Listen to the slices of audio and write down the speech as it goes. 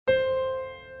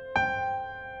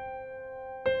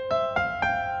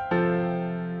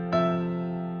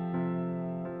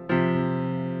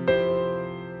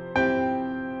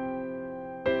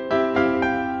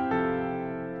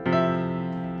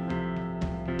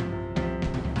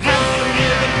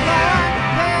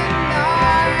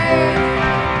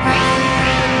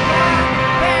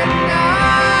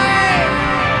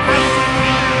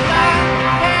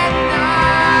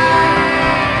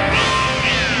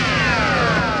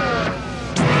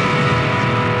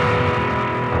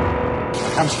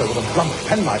hamster with a blunt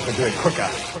penknife would do it quicker.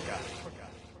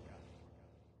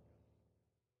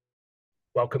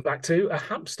 Welcome back to A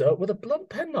Hamster with a Blunt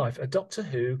Penknife, a Doctor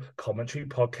Who commentary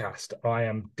podcast. I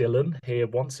am Dylan, here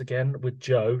once again with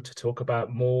Joe to talk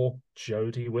about more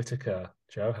Jodie Whittaker.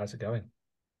 Joe, how's it going?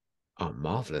 Oh,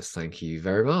 marvelous. Thank you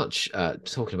very much.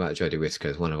 Talking about Jodie Whittaker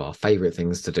is one of our favourite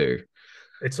things to do.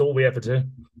 It's all we ever do.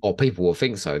 Or people will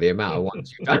think so, the amount of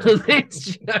ones you've done on this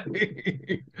show.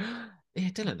 Yeah,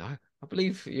 Dylan, I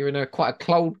believe you're in quite a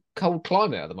cold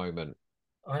climate at the moment.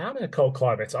 I am in a cold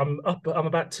climate. I'm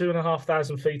about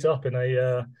 2,500 feet up in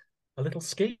a little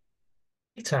ski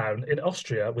town in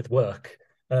Austria with work.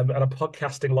 And I'm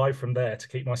podcasting live from there to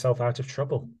keep myself out of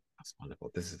trouble. That's wonderful.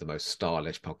 This is the most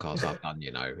stylish podcast I've done,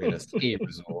 in a ski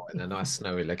resort in a nice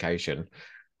snowy location.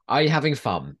 Are you having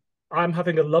fun? I'm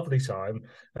having a lovely time.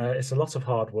 It's a lot of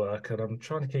hard work, and I'm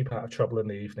trying to keep out of trouble in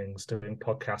the evenings doing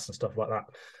podcasts and stuff like that.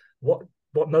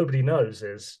 What nobody knows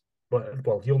is,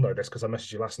 well, you'll know this because I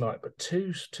messaged you last night, but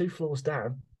two floors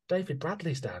down, David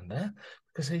Bradley's down there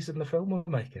because he's in the film we're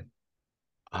making.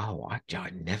 Oh, I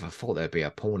never thought there'd be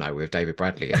a porno with David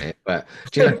Bradley in it, but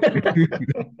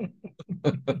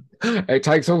it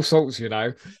takes all sorts,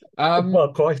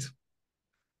 Well, quite.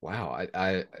 Wow,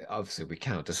 I obviously we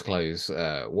cannot disclose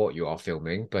what you are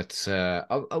filming, but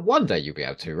one day you'll be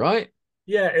able to, right?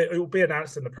 Yeah, it will be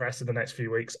announced in the press in the next few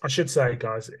weeks. I should say,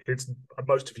 guys, it's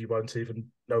most of you won't even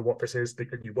know what this is,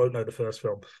 and you won't know the first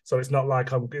film. So it's not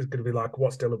like I'm going to be like,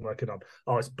 "What's Dylan working on?"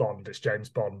 Oh, it's Bond, it's James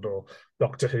Bond, or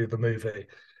Doctor Who the movie.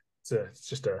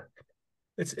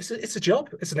 It's a job.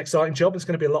 It's an exciting job. It's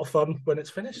going to be a lot of fun when it's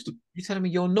finished. You're telling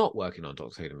me you're not working on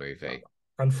Doctor Who the movie?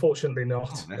 Unfortunately, not.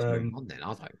 Oh, let's move on then.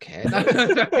 I don't care.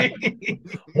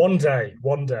 One day.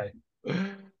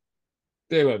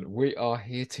 Dylan, we are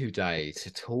here today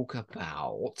to talk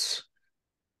about.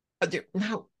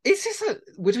 Now,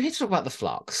 we're here to talk about the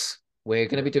Flux. We're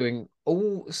going to be doing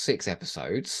all 6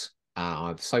 episodes.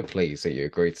 I'm so pleased that you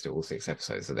agreed to do all 6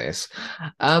 episodes of this.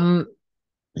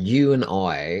 You and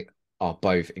I are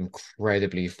both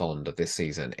incredibly fond of this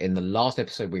season. In the last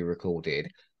episode we recorded,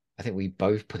 I think we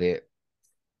both put it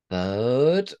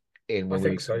third in when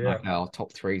we like our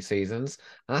top 3 seasons,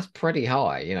 and that's pretty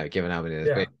high, given how many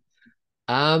there's been.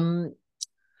 Do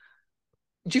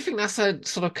you think that's a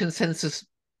sort of consensus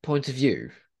point of view?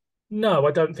 No,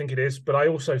 I don't think it is, but I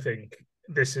also think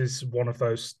this is one of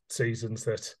those seasons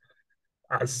that,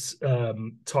 as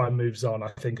time moves on, I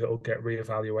think it'll get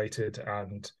reevaluated,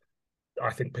 and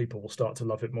I think people will start to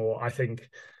love it more. I think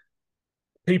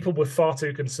people were far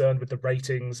too concerned with the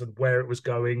ratings and where it was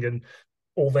going and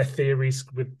all their theories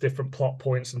with different plot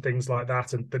points and things like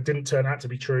that, and that didn't turn out to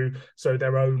be true. So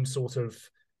their own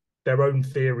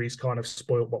theories kind of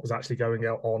spoiled what was actually going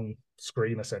out on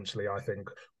screen, essentially, I think.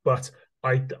 But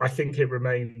I think it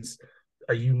remains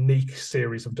a unique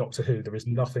series of Doctor Who. There is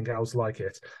nothing else like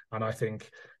it. And I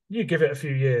think you give it a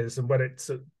few years, and when it's,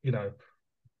 not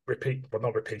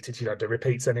repeated, you don't do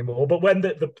repeats anymore, but when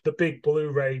the big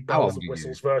Blu-ray bells and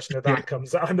whistles version of that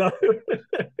comes out, I know.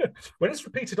 When it's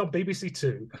repeated on BBC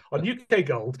Two, on UK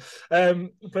Gold.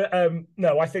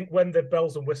 No, I think when the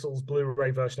bells and whistles Blu-ray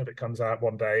version of it comes out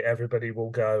one day, everybody will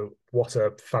go, what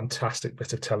a fantastic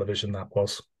bit of television that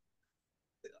was.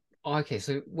 Okay,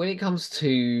 so when it comes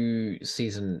to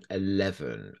season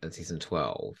 11 and season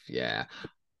 12,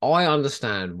 I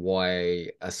understand why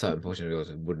a certain portion of the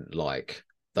audience wouldn't like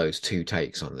those 2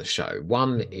 takes on the show.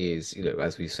 One is,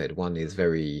 as we said, one is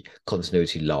very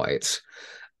continuity light,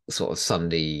 sort of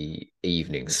Sunday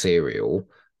evening serial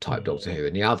type Doctor Who,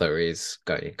 and the other is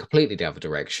going completely the other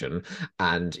direction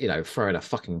and throwing a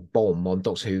fucking bomb on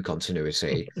Doctor Who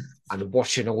continuity and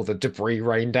watching all the debris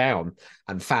rain down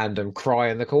and fandom cry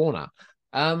in the corner.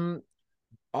 I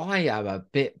am a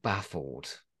bit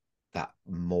baffled that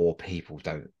more people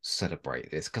don't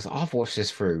celebrate this, because I've watched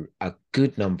this through a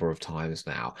good number of times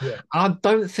now. I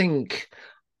don't think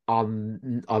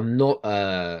I'm not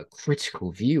a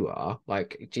critical viewer.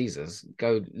 Like, Jesus,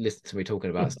 go listen to me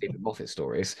talking about Stephen Moffat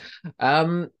stories.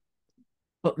 But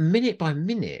minute by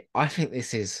minute, I think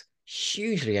this is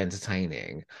hugely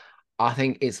entertaining. I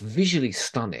think it's visually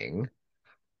stunning.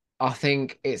 I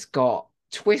think it's got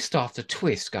twist after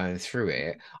twist going through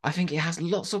it. I think it has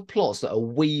lots of plots that are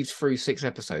weaved through 6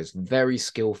 episodes very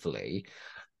skillfully.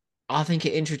 I think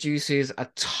it introduces a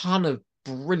ton of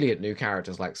brilliant new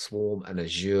characters like Swarm and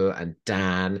Azure and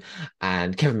Dan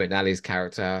and Kevin McNally's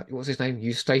character. What's his name?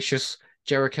 Eustachius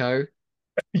Jericho.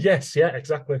 Yes, yeah,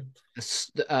 exactly.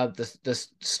 The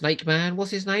Snake Man.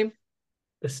 What's his name?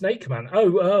 The Snake Man.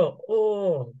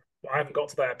 Oh! I haven't got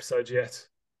to that episode yet.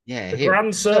 Yeah, the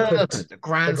Grand Serpent. The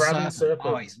Grand Serpent. Serpent.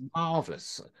 Oh, he's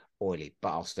marvelous. oily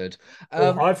bastard.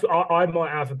 Well, I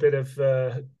might have a bit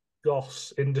of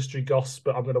industry goss,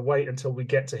 but I'm going to wait until we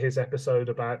get to his episode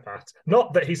about that.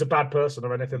 Not that he's a bad person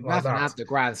or anything You like haven't that. had the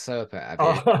Grand Serpent, have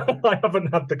you? I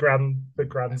haven't had the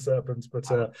Grand Serpents,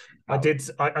 but I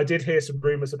did hear some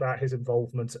rumors about his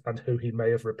involvement and who he may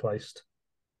have replaced.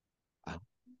 Oh,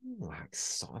 oh my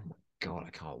God, I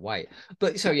can't wait.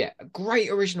 But so yeah, great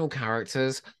original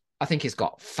characters. I think it's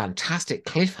got fantastic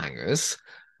cliffhangers.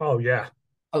 Oh yeah.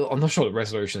 I'm not sure the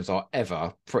resolutions are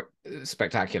ever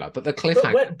spectacular, but the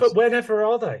cliffhangers. But whenever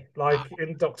are they? Like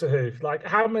in Doctor Who, like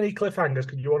how many cliffhangers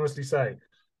can you honestly say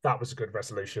that was a good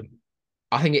resolution?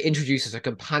 I think it introduces a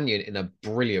companion in a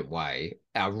brilliant way,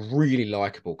 a really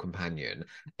likable companion.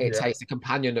 It Yeah, takes a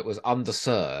companion that was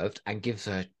underserved and gives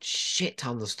her shit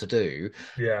tons to do,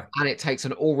 yeah. and it takes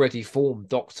an already formed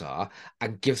Doctor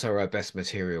and gives her best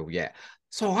material yet.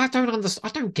 So I don't understand.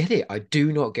 I don't get it. I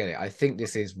do not get it. I think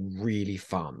this is really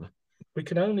fun. We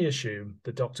can only assume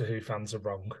the Doctor Who fans are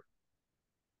wrong.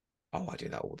 Oh, I do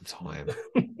that all the time.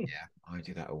 Yeah, I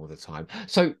do that all the time.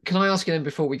 So can I ask you then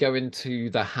before we go into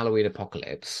the Halloween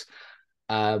apocalypse,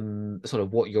 sort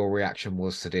of what your reaction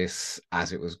was to this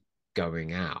as it was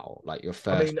going out? Like your I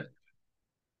first. mean,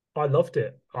 I loved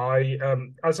it.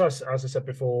 As I said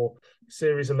before,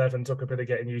 Series 11 took a bit of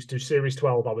getting used to. Series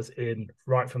 12, I was in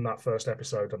right from that first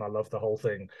episode, and I loved the whole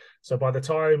thing. So by the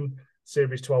time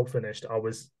Series 12 finished, I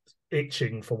was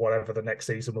itching for whatever the next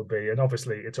season would be. And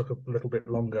obviously, it took a little bit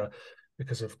longer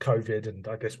because of COVID, and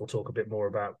I guess we'll talk a bit more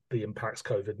about the impacts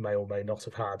COVID may or may not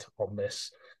have had on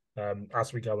this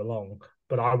as we go along.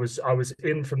 But I was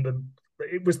in from the.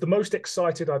 It was the most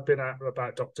excited I'd been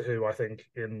about Doctor Who, I think,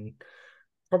 in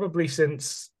probably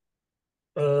since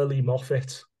early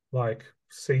Moffat, like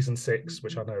season 6,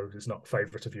 which I know is not a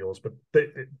favorite of yours, but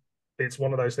it's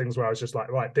one of those things where I was just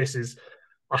like, right,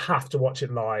 I have to watch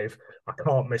it live. I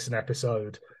can't miss an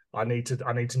episode. I need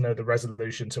to know the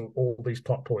resolution to all these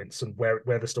plot points and where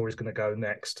the story's going to go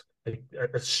next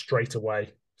straight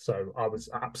away. So I was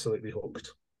absolutely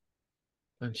hooked.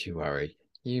 Don't you worry.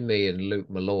 You, me, and Luke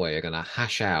Malloy are going to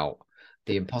hash out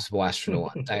the Impossible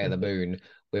Astronaut and Day of the Moon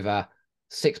with a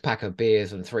 6-pack of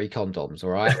beers and 3 condoms. All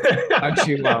right. Don't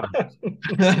you worry.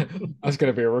 That's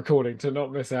going to be a recording to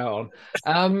not miss out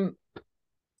on.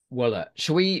 Well,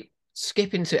 shall we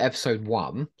skip into episode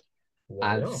 1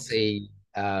 and see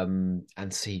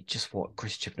just what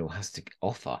Chris Chibnall has to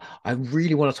offer? I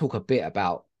really want to talk a bit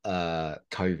about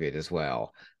COVID as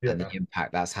well and the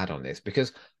impact that's had on this,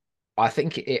 because I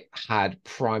think it had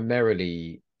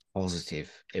primarily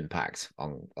positive impact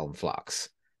on Flux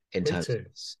in terms of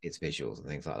its visuals and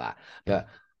things like that. But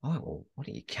well, why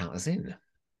don't you count us in?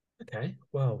 Okay,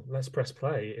 well, let's press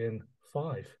play in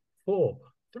 5, 4,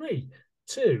 3,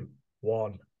 2,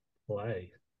 1,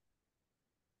 play.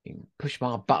 You can push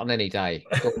my button any day.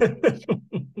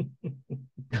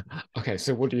 Okay,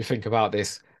 so what do you think about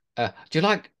this? Do you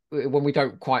like when we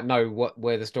don't quite know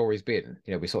where the story's been?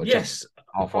 You know, we sort of yes, jump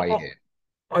halfway here.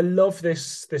 I love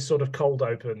this sort of cold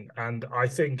open, and I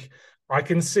think I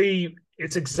can see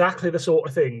it's exactly the sort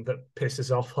of thing that pisses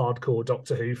off hardcore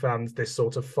Doctor Who fans, this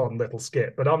sort of fun little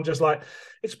skit. But I'm just like,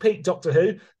 it's peak Doctor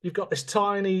Who. You've got this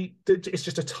it's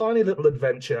just a tiny little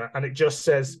adventure, and it just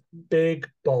says big,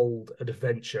 bold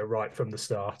adventure right from the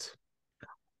start. I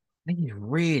think he's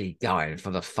really going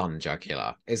for the fun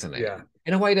jugular, isn't it? Yeah.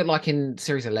 In a way that, like in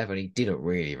Series 11, he didn't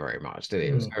really very much, did he?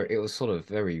 It was sort of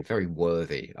very, very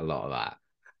worthy, a lot of that.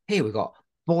 Here we've got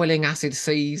boiling acid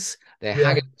seas. They're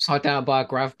hanging upside down by a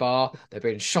grav bar. They're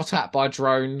being shot at by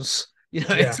drones. You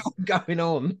know, it's all going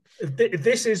on.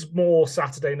 This is more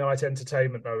Saturday night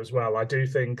entertainment, though, as well. I do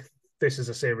think this is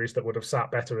a series that would have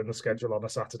sat better in the schedule on a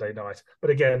Saturday night. But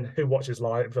again, who watches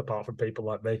live apart from people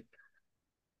like me?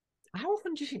 How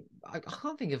often do you think? I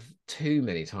can't think of too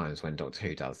many times when Doctor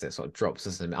Who does this, sort of drops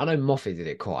us in. I know Moffat did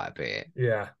it quite a bit.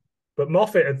 Yeah. But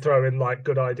Moffat would throw in like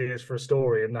good ideas for a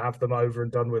story and have them over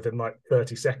and done with in like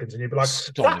 30 seconds. And you'd be like,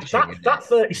 that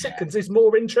 30 seconds is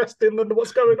more interesting than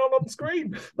what's going on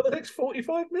screen for the next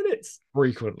 45 minutes.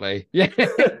 Frequently. Yeah.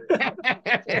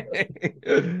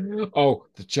 Oh,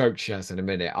 the joke she has in a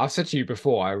minute. I've said to you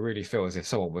before, I really feel as if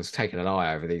someone was taking an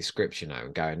eye over these scripts, you know,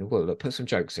 and going, well, look, put some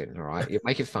jokes in, all right? You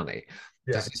make it funny.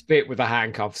 Yeah. There's this bit with the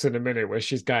handcuffs in a minute where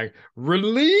she's going,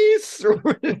 release.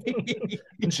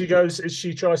 And she tries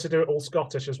to do it all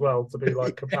Scottish as well to be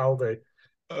like Capaldi.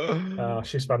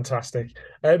 She's fantastic.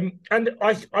 And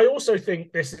I also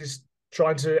think this is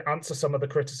trying to answer some of the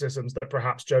criticisms that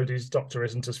perhaps Jodie's Doctor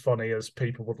isn't as funny as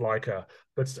people would like her.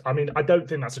 But I mean, I don't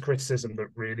think that's a criticism that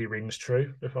really rings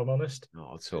true, if I'm honest.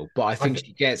 Not at all. But I think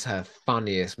she gets her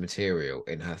funniest material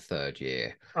in her 3rd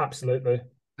year. Absolutely.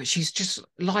 But she's just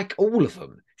like all of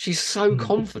them. She's so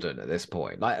confident at this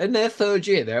point. Like in their third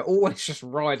year, they're always just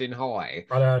riding high.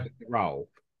 I know. Role.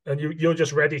 And you're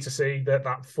just ready to see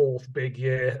that fourth big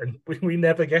year, and we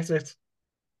never get it.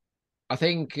 I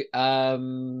think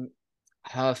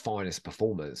her finest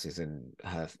performance is in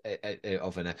her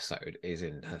of an episode is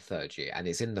in her third year, and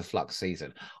it's in the Flux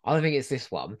season. I don't think it's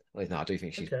this one. Well, no, I do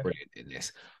think she's brilliant in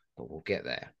this, but we'll get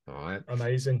there. All right.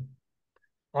 Amazing.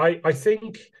 I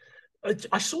think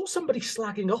I saw somebody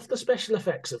slagging off the special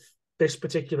effects of this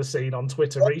particular scene on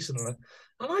Twitter recently,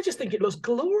 and I just think it looks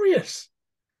glorious.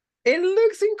 It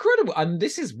looks incredible. And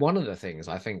this is one of the things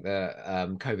I think that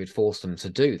COVID forced them to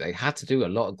do. They had to do a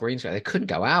lot of green screen. They couldn't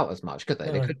go out as much, could they?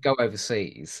 No. They couldn't go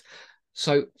overseas.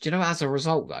 So, do you know, as a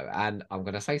result, though, and I'm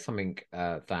going to say something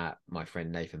that my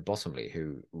friend Nathan Bottomley,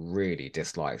 who really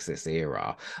dislikes this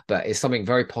era, but it's something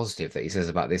very positive that he says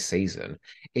about this season,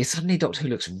 is suddenly Doctor Who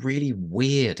looks really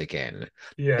weird again.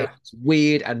 Yeah. It's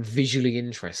weird and visually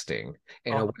interesting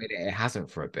in a way that it hasn't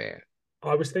for a bit.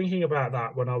 I was thinking about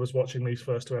that when I was watching these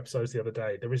first two episodes the other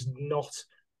day. There is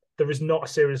not a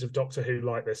series of Doctor Who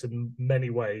like this in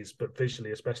many ways, but visually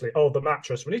especially. Oh, the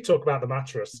mattress. We need to talk about the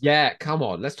mattress. Yeah, come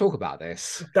on, let's talk about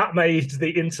this. That made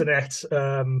the internet,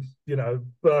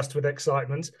 burst with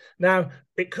excitement. Now,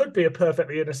 it could be a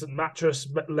perfectly innocent mattress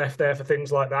left there for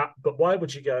things like that, but why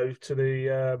would you go to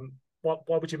the why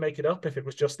would you make it up if it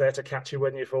was just there to catch you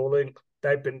when you're falling?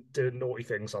 They've been doing naughty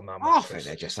things on that mattress. I think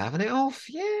they're just having it off.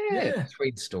 Yeah.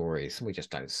 Between stories. We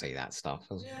just don't see that stuff.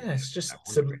 Yeah, it's just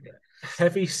some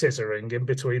heavy scissoring in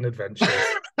between adventures.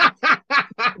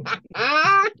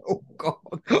 Oh, God.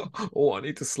 Oh, I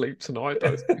need to sleep tonight.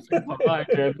 Don't do things like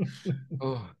that again. Oh,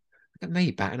 look at me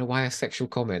batting away a sexual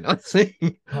comment. I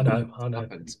see. I know.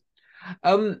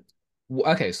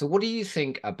 Okay, so what do you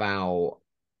think about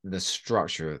the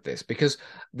structure of this? Because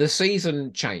the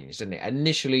season changed, didn't it?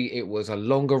 Initially, it was a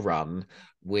longer run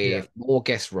with more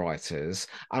guest writers,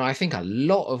 and I think a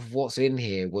lot of what's in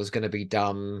here was going to be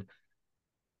done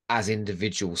as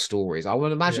individual stories. I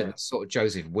would imagine that sort of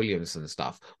Joseph Williamson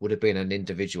stuff would have been an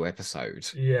individual episode.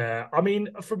 Yeah, I mean,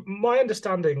 from my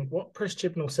understanding, what Chris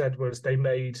Chibnall said was they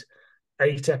made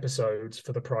 8 episodes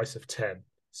for the price of 10.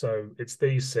 So it's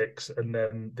these 6, and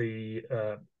then the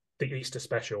Easter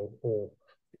special, or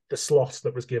the slot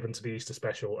that was given to the Easter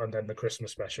special, and then the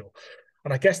Christmas special.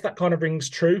 And I guess that kind of rings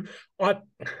true. I'm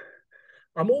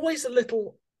always a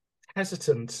little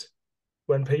hesitant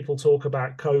when people talk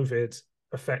about COVID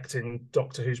affecting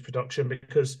Doctor Who's production,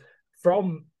 because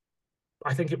from,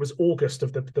 I think it was August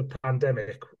of the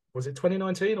pandemic, was it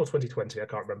 2019 or 2020? I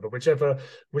can't remember. Whichever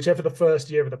the first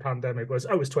year of the pandemic was.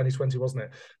 Oh, it was 2020, wasn't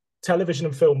it? Television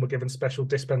and film were given special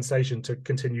dispensation to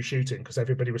continue shooting because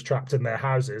everybody was trapped in their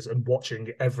houses and watching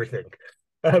everything.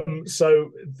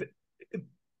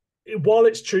 While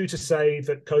it's true to say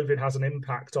that COVID has an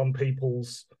impact on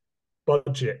people's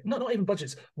budget, not even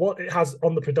budgets, what it has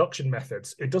on the production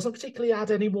methods, it doesn't particularly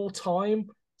add any more time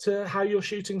to how you're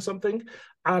shooting something.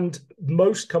 And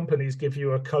most companies give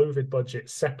you a COVID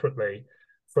budget separately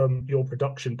from your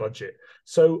production budget.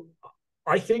 So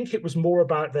I think it was more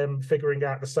about them figuring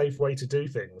out the safe way to do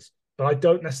things. But I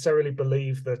don't necessarily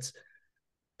believe that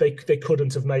they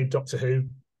couldn't have made Doctor Who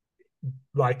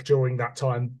like during that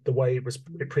time the way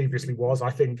it previously was. I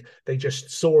think they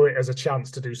just saw it as a chance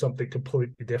to do something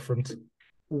completely different.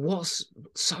 What's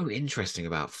so interesting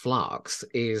about Flux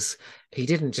is he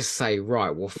didn't just say,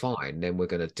 right, well, fine, then we're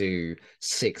going to do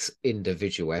 6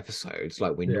 individual episodes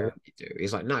like we normally do.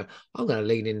 He's like, no, I'm going to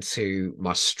lean into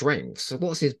my strengths. So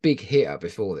what's his big hitter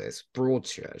before this?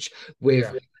 Broadchurch,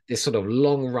 with this sort of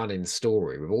long running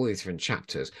story with all these different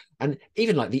chapters. And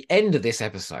even like the end of this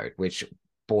episode, which,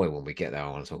 boy, when we get there, I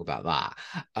want to talk about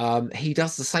that. He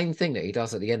does the same thing that he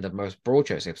does at the end of most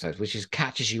Broadchurch episodes, which is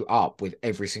catches you up with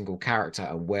every single character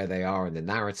and where they are in the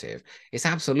narrative. It's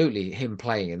absolutely him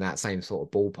playing in that same sort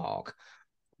of ballpark.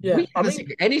 Yeah, we haven't seen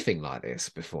anything like this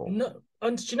before. No,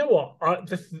 and do you know what?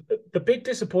 The big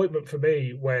disappointment for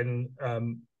me when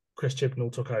Chris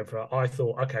Chibnall took over, I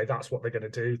thought, okay, that's what they're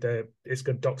going to do.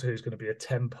 Doctor Who's going to be a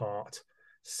 10-part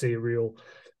serial,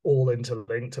 all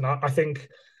interlinked, and I think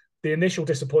the initial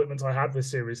disappointment I had with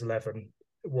Series 11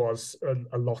 was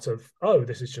a lot of,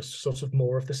 this is just sort of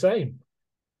more of the same.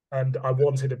 And I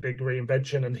wanted a big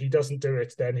reinvention, and he doesn't do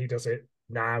it then, he does it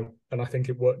now. And I think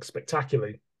it works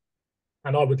spectacularly.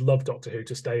 And I would love Doctor Who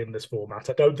to stay in this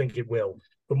format. I don't think it will,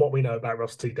 from what we know about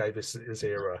Russ T. Davies'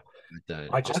 era.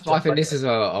 I think this is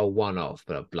a one-off,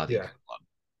 but a bloody good one.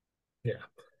 Yeah.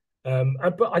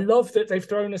 But I love that they've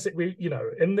thrown us,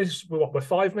 in this, we're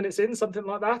 5 minutes in, something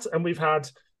like that. And we've had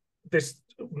this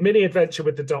mini adventure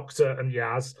with the Doctor and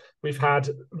Yaz. We've had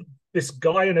this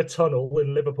guy in a tunnel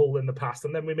in Liverpool in the past,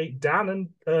 and then we meet Dan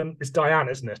and it's Diane,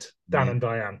 isn't it? Dan Yeah. and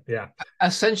Diane. Yeah.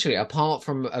 Essentially, apart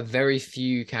from a very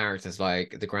few characters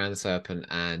like the Grand Serpent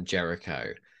and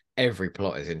Jericho, every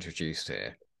plot is introduced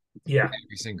here. Yeah.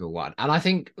 Every single one. And I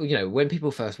think, when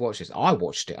people first watched this, I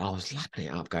watched it, I was lapping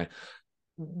it up going,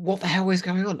 what the hell is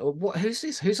going on? Who's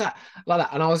this? Who's that? Like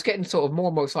that. And I was getting sort of more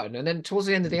and more excited. And then towards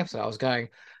the end of the episode, I was going,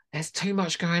 there's too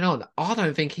much going on. I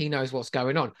don't think he knows what's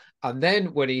going on. And then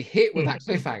when he hit with that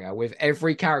cliffhanger with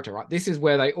every character, right? This is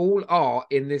where they all are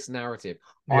in this narrative.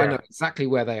 I know exactly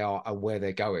where they are and where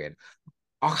they're going.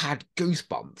 I had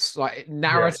goosebumps, like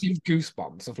narrative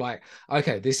goosebumps of like,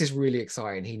 okay, this is really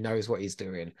exciting. He knows what he's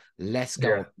doing. Let's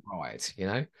go on the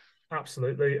ride,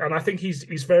 Absolutely. And I think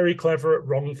he's very clever at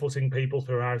wrong-footing people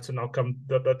throughout, and I'll come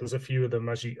but there's a few of them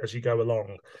as you go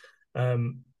along.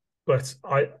 But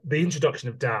the introduction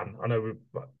of Dan, I know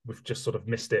we've just sort of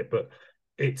missed it, but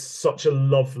it's such a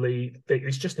lovely thing.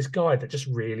 It's just this guy that just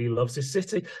really loves his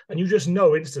city, and you just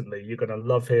know instantly you're going to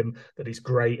love him, that he's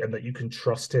great, and that you can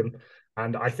trust him.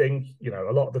 And I think,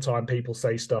 a lot of the time people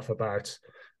say stuff about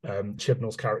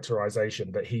Chibnall's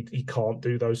characterization that he can't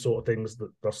do those sort of things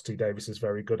that Rusty Davies is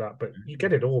very good at, but you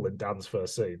get it all in Dan's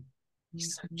first scene.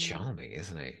 He's so charming,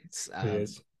 isn't he? He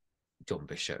is. John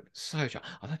Bishop, so charming.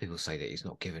 I've heard people say that he's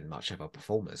not given much of a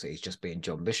performance, that he's just being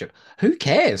John Bishop. Who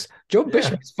cares? John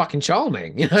Bishop is fucking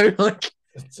charming, like.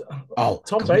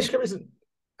 Tom Baker isn't.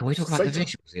 Can we talk about the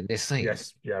visuals in this scene?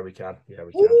 Yes, we can. Yeah,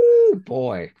 we can. Ooh,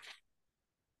 boy.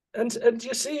 And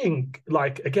you're seeing,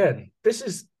 like, again, this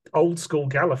is old school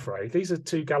Gallifrey. These are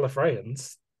two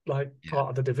Gallifreyans, like part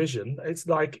of the division. It's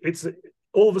like it's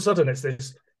all of a sudden it's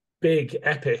this big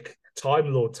epic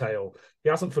Time Lord tale. He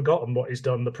hasn't forgotten what he's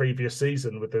done the previous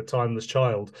season with the Timeless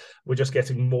Child. We're just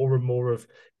getting more and more of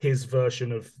his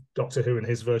version of Doctor Who and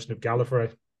his version of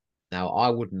Gallifrey. Now, I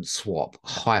wouldn't swap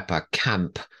hyper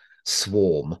camp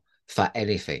Swarm for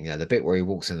anything. The bit where he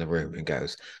walks in the room and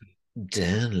goes,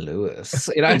 Dan Lewis.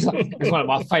 It's one of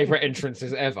my favorite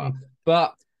entrances ever.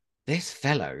 But this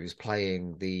fellow's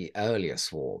playing the earlier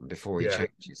Swarm before he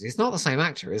changes. It's not the same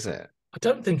actor, is it? I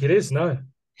don't think it is, no.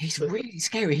 He's really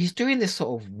scary. He's doing this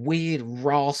sort of weird,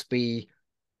 raspy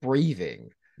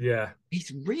breathing. Yeah.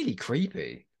 He's really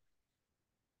creepy.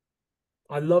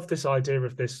 I love this idea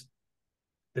of this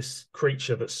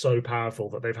creature that's so powerful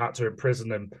that they've had to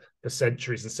imprison him for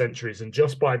centuries and centuries. And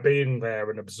just by being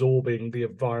there and absorbing the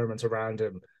environment around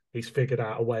him, he's figured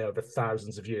out a way over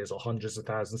thousands of years or hundreds of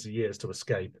thousands of years to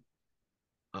escape.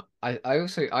 I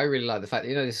really like the fact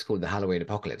that, this is called the Halloween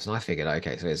Apocalypse, and I figured,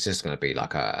 okay, so it's just going to be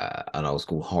like an old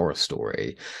school horror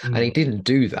story, and he didn't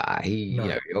do that. He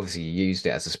obviously used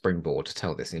it as a springboard to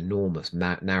tell this enormous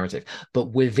narrative,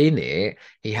 but within it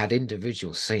he had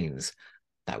individual scenes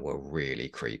that were really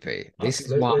creepy. This is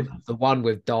the one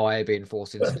with Di being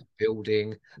forced into the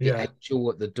building, the angel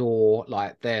at the door.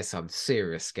 Like, there's some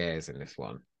serious scares in this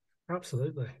one.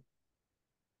 Absolutely.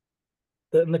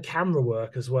 And the camera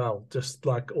work as well, just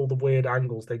like all the weird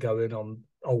angles they go in on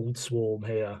old Swarm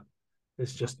here.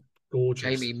 It's just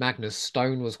gorgeous. Jamie Magnus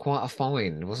Stone was quite a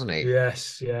find, wasn't he?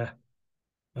 Yes, yeah.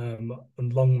 And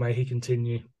long may he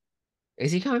continue.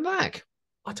 Is he coming back?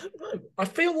 I don't know. I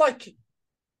feel like,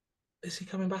 is he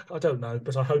coming back? I don't know,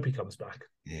 but I hope he comes back.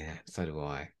 Yeah, so do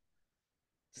I.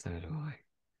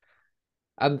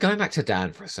 Going back to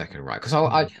Dan for a second, right? Because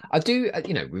I do,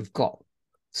 we've got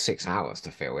 6 hours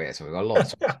to fill it, so we've got a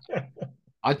lot.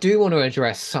 I do want to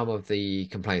address some of the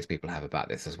complaints people have about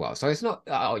this as well. So it's not,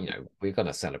 we're going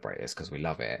to celebrate this because we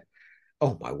love it.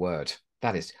 Oh my word,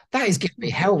 that is giving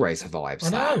me Hellraiser vibes. I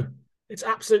know. It's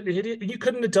absolutely hideous. You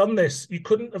couldn't have done this. You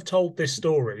couldn't have told this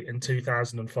story in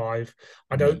 2005.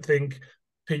 I don't think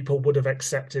people would have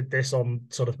accepted this on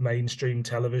sort of mainstream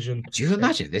television. Do you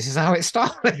imagine this is how it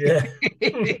started? Yeah.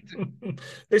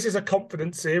 This is a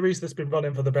confident series that's been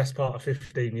running for the best part of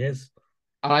 15 years.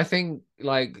 And I think,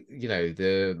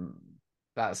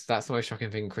 that's the most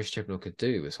shocking thing Chris Chibnall could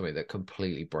do, was something that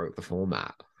completely broke the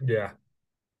format. Yeah.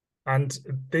 And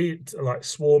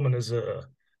Swarm and Azur,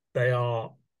 they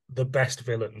are the best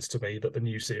villains to me that the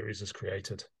new series has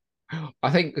created.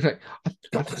 I think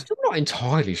I'm still not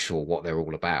entirely sure what they're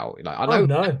all about. Like, I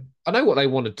know what they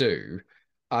want to do,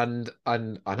 and I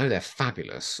know they're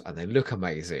fabulous and they look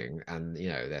amazing, and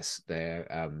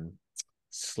they're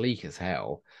sleek as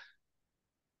hell.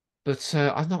 But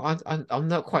I'm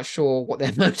not quite sure what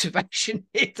their motivation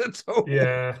is at all.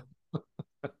 Yeah.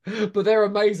 But they're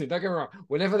amazing. Don't get me wrong.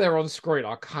 Whenever they're on screen,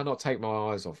 I cannot take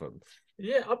my eyes off them.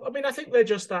 Yeah, I mean, I think they're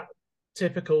just that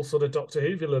typical sort of Doctor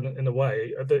Who villain in a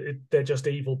way. They're just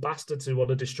evil bastards who want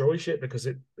to destroy shit because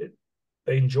they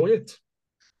they enjoy it.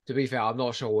 To be fair, I'm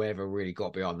not sure we ever really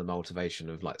got beyond the motivation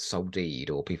of like Soldeed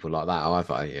or people like that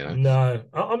either, you know. No,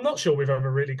 I'm not sure we've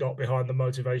ever really got behind the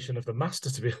motivation of the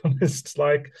Master, to be honest.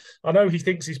 Like, I know he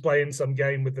thinks he's playing some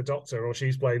game with the Doctor, or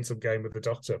she's playing some game with the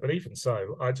Doctor, but even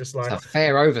so, I just It's like. a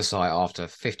fair oversight after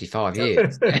 55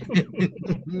 years.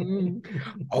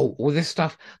 Oh, all this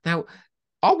stuff. Now,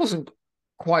 I wasn't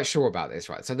quite sure about this,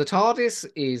 right? So the TARDIS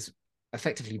is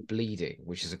effectively bleeding,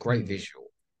 which is a great visual.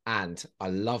 And I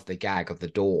love the gag of the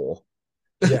door.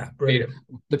 Yeah, brilliant.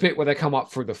 The bit where they come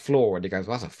up through the floor and he goes,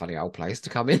 well, that's a funny old place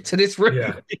to come into this room.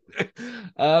 Yeah.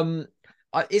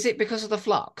 Is it because of the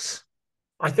flux?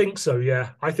 I think so,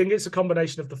 yeah. I think it's a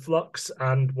combination of the flux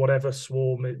and whatever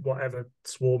swarm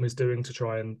is doing to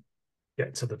try and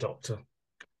get to the Doctor.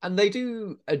 And they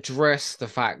do address the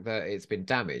fact that it's been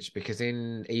damaged, because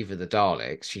in Eve of the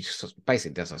Daleks, she just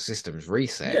basically does a systems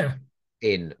reset. Yeah.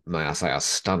 In, may I say, a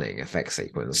stunning effect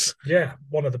sequence. Yeah,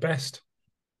 one of the best.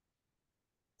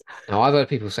 Now, I've heard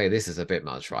people say this is a bit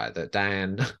much, right? That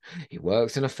Dan, he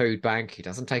works in a food bank. He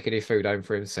doesn't take any food home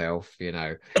for himself, you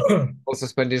know. Wants to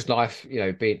spend his life, you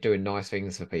know, doing nice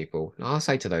things for people. And I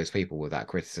say to those people with that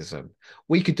criticism,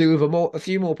 we could do with a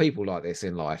few more people like this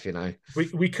in life, you know.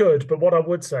 We could, but what I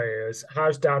would say is,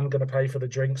 how's Dan going to pay for the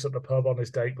drinks at the pub on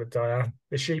his date with Diane?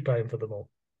 Is she paying for them all?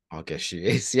 I guess she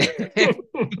is, yeah.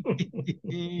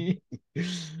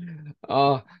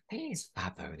 Oh, he's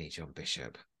fab, though, isn't he, John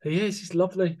Bishop? He is. He's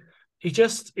lovely. He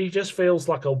just feels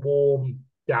like a warm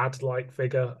dad-like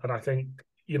figure, and I think,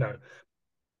 you know,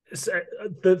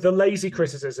 the lazy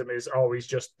criticism is, oh, he's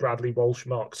just Bradley Walsh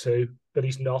Mark II, but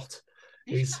he's not.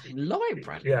 He's like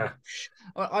Bradley Walsh.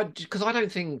 Because I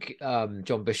don't think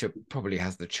John Bishop probably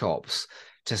has the chops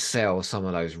to sell some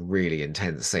of those really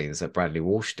intense scenes that Bradley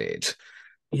Walsh did.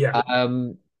 Yeah.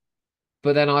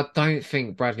 But then I don't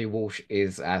think Bradley Walsh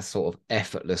is as sort of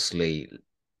effortlessly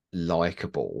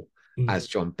likable as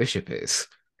John Bishop is.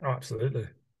 Oh, absolutely.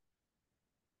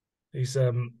 He's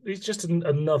just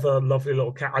another lovely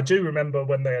little cat. I do remember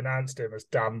when they announced him as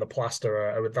Dan the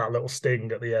Plasterer with that little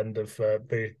sting at the end of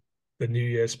the New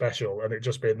Year special, and it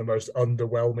just being the most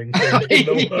underwhelming thing in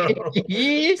the world.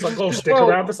 It's like, oh, stick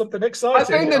around for something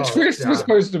exciting. I think the twist was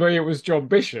supposed to be it was John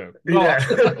Bishop. Not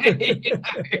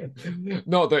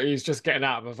that he's just getting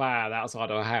out of a van outside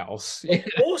of a house.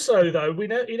 Also, though,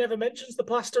 he never mentions the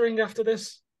plastering after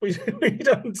this. We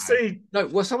don't see. No,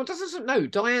 well, someone doesn't know.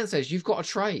 Diane says, you've got a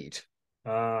trade.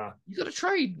 You've got a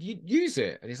trade. You use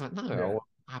it. And he's like, no, I'm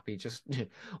happy just.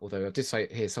 Although I did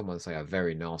hear someone say a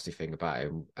very nasty thing about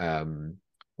him.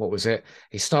 What was it?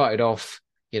 He started off,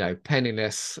 you know,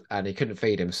 penniless, and he couldn't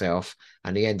feed himself,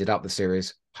 and he ended up the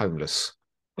series homeless.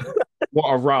 What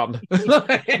a run.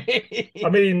 I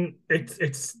mean,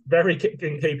 it's very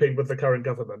in keeping with the current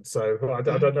government, so I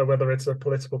don't know whether it's a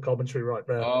political commentary right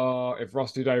there. Oh, if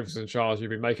Rusty Davis in charge, you'd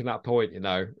be making that point, you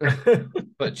know.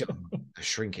 But a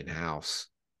shrinking house.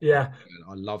 Yeah.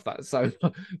 I love that. So,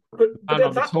 but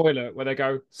on the toilet where they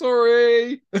go,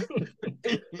 sorry.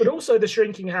 But also the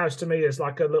shrinking house to me is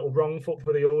like a little wrong foot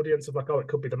for the audience of like, oh, it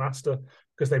could be the Master,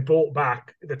 because they brought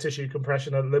back the tissue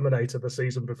compression eliminator the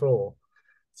season before.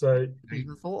 So I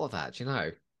even thought of that, you know.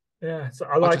 Yeah, so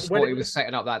I just thought he was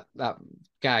setting up that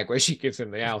gag where she gives him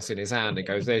the house in his hand and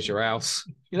goes, "There's your house."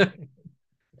 You know.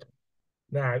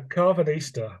 Now,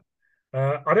 Carvanista,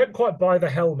 I don't quite buy the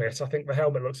helmet. I think the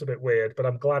helmet looks a bit weird, but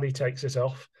I'm glad he takes it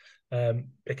off,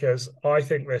 because I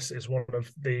think this is one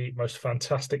of the most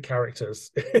fantastic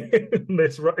characters in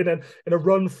a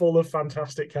run full of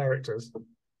fantastic characters.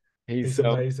 He's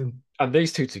amazing. And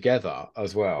these two together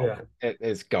as well. Yeah.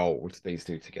 It's gold, these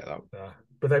two together. Yeah.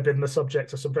 But they've been the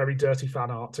subject of some very dirty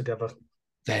fan art together.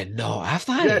 They're not, have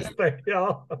they? Yes, they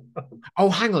are. Oh,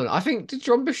 hang on. did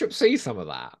John Bishop see some of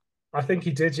that? I think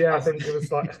he did, yeah. I think it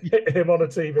was like him on a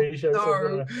TV show.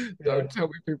 No, don't tell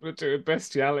me people are doing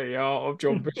bestiality art of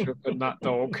John Bishop and that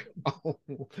dog. Oh.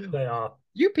 They are.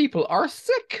 You people are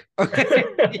sick. But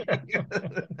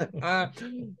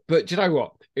do you know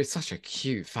what? It's such a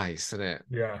cute face, isn't it?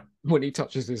 Yeah. When he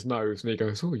touches his nose and he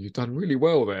goes, "Oh, you've done really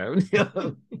well there."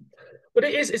 But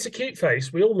it's a cute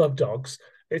face. We all love dogs.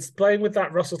 It's playing with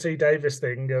that Russell T Davies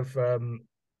thing of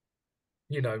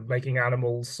making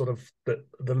animals sort of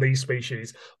the Lee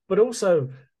species, but also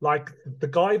like the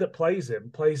guy that plays him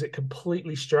plays it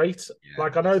completely straight. Yeah,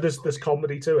 like I know there's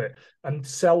comedy to it, and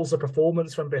sells a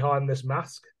performance from behind this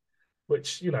mask,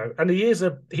 which and he is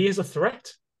a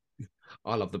threat.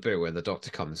 I love the bit where the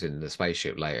Doctor comes in the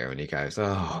spaceship later and he goes,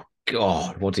 "Oh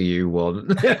God, what do you want?"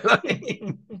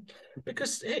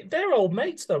 Because they're old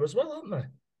mates though as well, aren't they?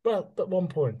 Well, at one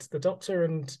point, the Doctor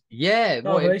and Yeah,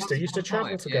 well, it Maester was used to one travel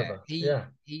time. Yeah,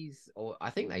 together. Yeah. or I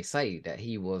think they say that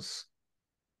he was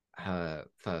her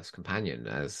first companion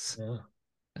as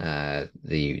Yeah.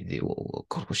 the oh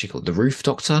God, what's she called? The Roof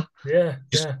Doctor, Yeah.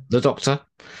 just Yeah. the Doctor.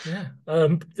 Yeah.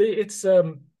 It's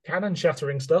canon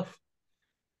shattering stuff.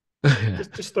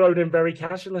 Just thrown in very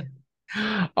casually.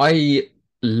 I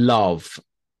love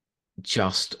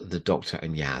just the Doctor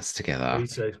and Yaz together. Me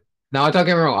too. Now, don't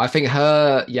get me wrong. I think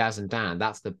her, Yaz, and Dan,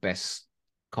 that's the best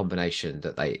combination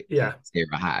that they Yeah.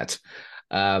 ever had.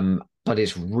 But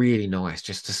it's really nice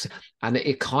just to see, and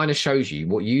it kind of shows you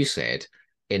what you said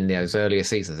in those earlier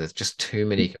seasons. There's just too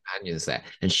many companions there,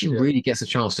 and she Yeah. really gets a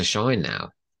chance to shine now.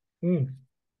 Mm.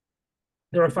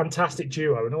 They're a fantastic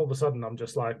duo, and all of a sudden I'm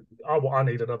just like, oh, well, I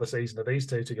need another season of these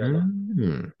two together.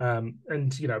 Mm.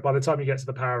 And by the time you get to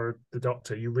the Power of the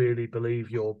Doctor, you really believe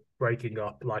you're breaking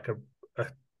up like a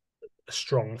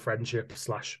strong friendship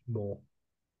 / more.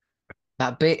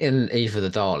 That bit in Eve of the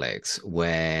Daleks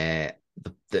where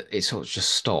it sort of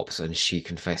just stops and she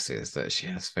confesses that she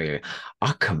has feeling.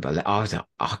 I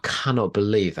cannot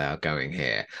believe they are going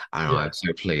here, and Yeah, I'm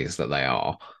so pleased that they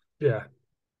are. yeah.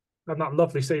 And that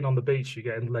lovely scene on the beach you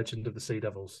get in Legend of the Sea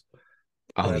Devils,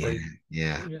 Oh where yeah, they,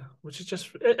 yeah. yeah, which is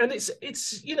just, and it's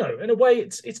in a way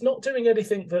it's not doing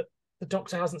anything that the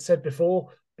Doctor hasn't said before,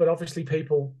 but obviously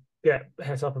people get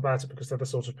het up about it because they're the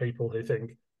sort of people who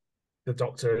think the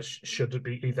Doctor should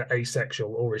be either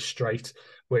asexual or is straight,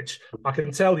 which I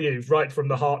can tell you right from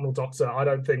the Hartnell Doctor, I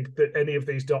don't think that any of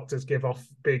these Doctors give off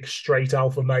big straight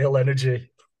alpha male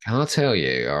energy. Can I tell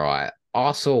you? All right,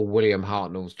 I saw William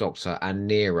Hartnell's Doctor and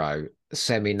Nero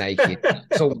semi-naked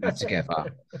sauna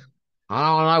together.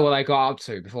 I don't know what they got up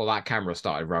to before that camera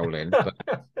started rolling, but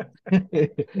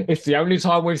it's the only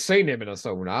time we've seen him in a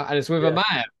sauna, and it's with a Yeah,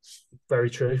 man. very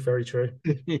true, very true.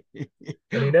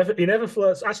 And he never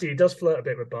flirts. Actually, he does flirt a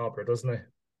bit with Barbara, doesn't he?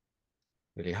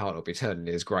 Really hard will be turning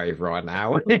in his grave right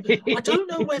now. I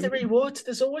don't know whether he would.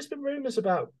 There's always been rumours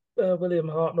about William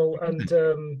Hartnell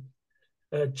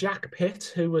and Jack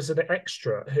Pitt, who was an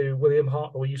extra who William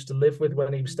Hartnell used to live with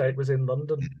when he was in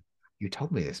London. You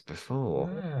told me this before.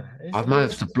 Ah, I've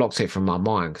managed to block it from my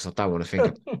mind because I don't want to think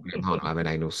of William Hartnell having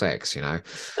anal sex, you know.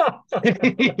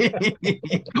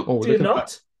 Oh, Do you look at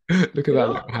not? that. Look at Do you that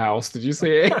not? little house. Did you see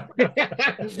it?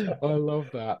 I love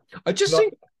that. I just Not.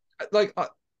 think, like,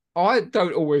 I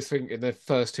don't always think in the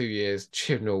first 2 years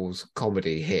Chibnall's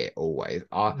comedy hit always.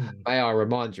 May I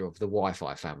remind you of the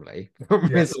Wi-Fi family from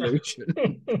Yes.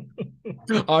 Resolution.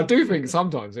 I do think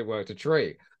sometimes it worked a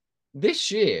treat.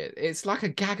 This year, it's like a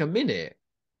gag a minute.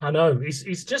 I know.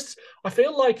 He's just. I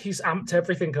feel like he's amped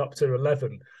everything up to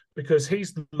 11 because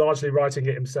he's largely writing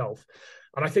it himself,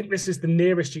 and I think this is the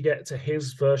nearest you get to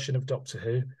his version of Doctor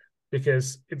Who,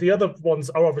 because the other ones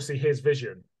are obviously his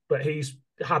vision, but he's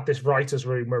had this writers'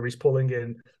 room where he's pulling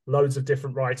in loads of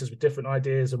different writers with different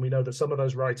ideas, and we know that some of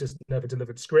those writers never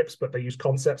delivered scripts, but they use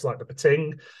concepts like the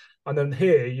Pating. And then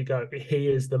here you go, he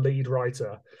is the lead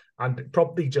writer, and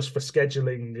probably just for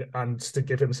scheduling and to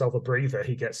give himself a breather,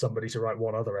 he gets somebody to write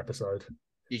one other episode.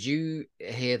 Did you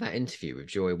hear that interview with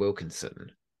Joy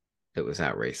Wilkinson that was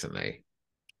out recently?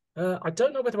 I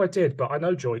don't know whether I did, but I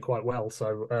know Joy quite well.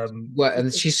 So, Well,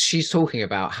 and she's talking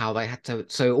about how they had to.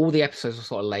 So all the episodes were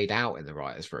sort of laid out in the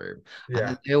writers' room, and yeah,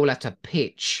 then they all had to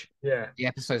pitch yeah. the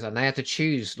episodes, and they had to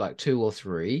choose like two or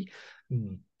three.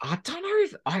 Mm. I don't know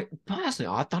if I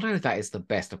personally, I don't know if that is the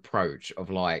best approach of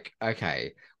like,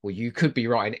 okay, well, you could be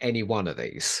writing any one of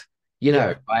these, you know.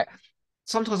 Yeah, Like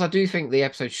sometimes I do think the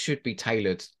episode should be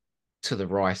tailored to the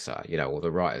writer, you know, or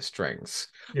the writer's strengths.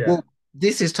 yeah, Well,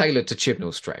 this is tailored to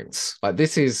Chibnall's strengths. Like yeah.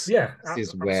 this is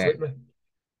Absolutely.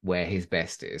 where his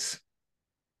best is.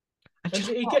 And And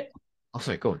just he what? get. Oh,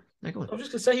 sorry, go on. No, go on. I was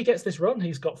just gonna say he gets this run.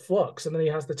 He's got Flux, and then he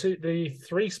has the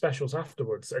three specials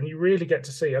afterwards, and you really get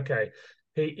to see. Okay,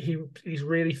 he's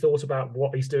really thought about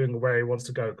what he's doing and where he wants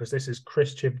to go, because this is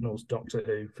Chris Chibnall's Doctor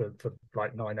Who for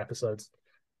like 9 episodes.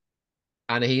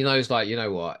 And he knows, like, you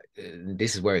know what,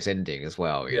 this is where it's ending as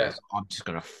well. You know, Yeah, so I'm just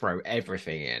gonna throw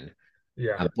everything in.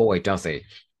 yeah. And boy, does he.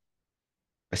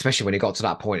 Especially when he got to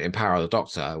that point in Power of the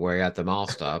Doctor where he had the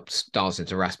Master dancing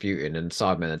to Rasputin and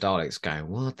Cybermen and Daleks going,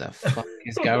 what the fuck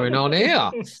is going on here?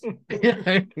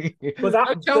 But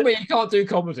Don't tell me he can't do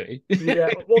comedy.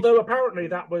 yeah, although apparently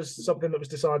that was something that was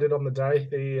decided on the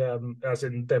day, as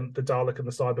in them, the Dalek and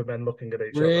the Cybermen looking at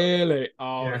each other. Really?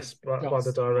 Oh, Yes, by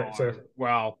the director.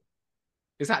 Wow.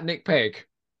 Is that Nick Pegg?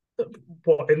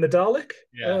 What, in the Dalek?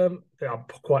 Yeah. Yeah,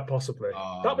 quite possibly.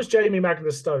 That Oh, was Jamie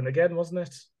Magnus Stone again, wasn't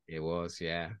it? it was,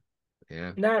 yeah.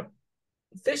 Yeah. Now,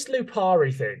 this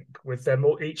Lupari thing with them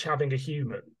all each having a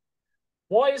human,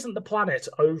 Why isn't the planet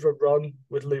overrun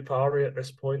with Lupari at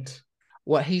this point?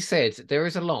 What he said, there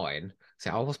is a line.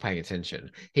 So I was paying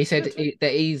attention. He said Good.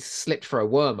 that he's slipped for a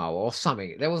wormhole or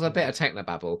something. There was a bit of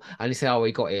technobabble, and he said, "Oh,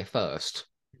 he got here first."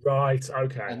 Right.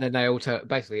 Okay. And then they all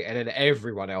basically, and then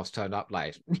everyone else turned up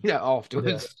late, Yeah.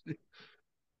 afterwards.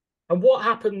 And what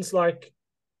happens, like,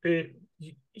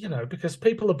 because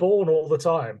people are born all the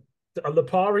time. Are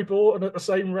Lupari born at the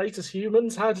same rate as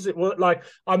humans? How does it work? Like,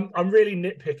 I'm really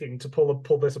nitpicking to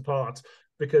pull this apart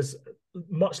because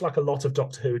much like a lot of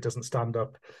Doctor Who, it doesn't stand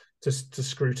up to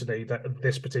scrutiny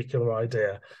this particular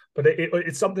idea. But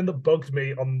it's something that bugged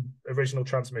me on original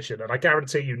transmission, and I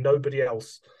guarantee you, nobody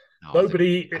else, No,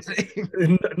 nobody,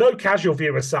 no casual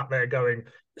viewer sat there going,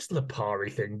 "This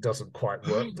Lupari thing doesn't quite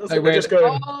work, does they it?" They're went, just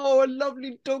going, "Oh, a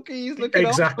lovely doggy. He's looking after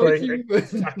a exactly, human."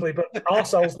 exactly. But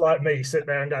arseholes like me sit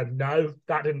there and go, "No,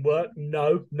 that didn't work.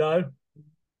 No, no."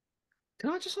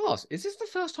 Can I just ask, is this the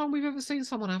first time we've ever seen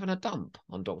someone having a dump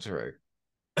on Doctor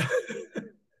I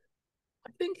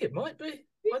think it might be.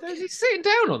 Who? I don't. He's sitting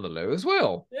down on the loo as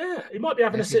well. Yeah, he might be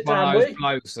having a This is sit one down of those wee.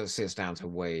 blokes that sits down to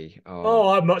wee. Oh,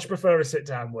 I much prefer a sit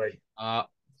down wee.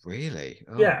 Really?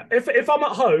 Oh, Yeah, if I'm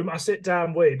at home, I sit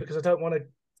down wee because I don't want to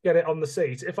get it on the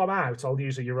seat. If I'm out, I'll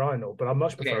use a urinal, but I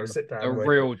much prefer a sit the down wee.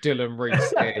 real Dylan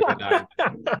Rees here,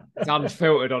 It's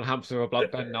unfiltered on Hamster with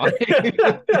Blood Ben Night.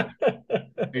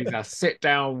 He's a sit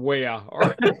down weir.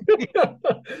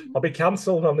 I'll be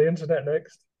cancelled on the internet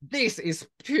next. This is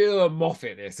pure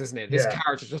Moffat, this, isn't it? This Yeah.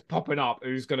 character just popping up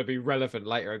who's going to be relevant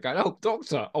later and going, "Oh,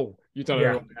 Doctor. Oh, you don't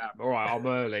know Yeah. who I am. All right, I'm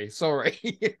early. Sorry."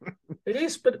 It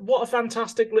is, but what a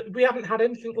fantastic... We haven't had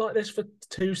anything like this for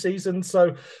 2 seasons,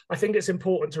 so I think it's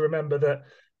important to remember that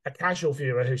a casual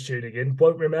viewer who's tuning in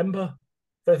won't remember.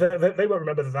 They won't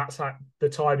remember that that's the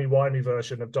timey-wimey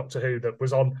version of Doctor Who that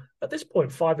was on, at this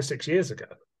point, 5 or 6 years ago.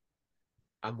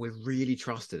 And we're really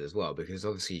trusted as well, because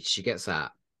obviously she gets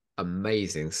that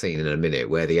amazing scene in a minute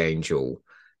where the angel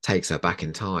takes her back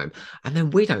in time, and then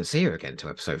we don't see her again till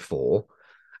episode 4,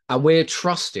 and we're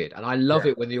trusted. And I love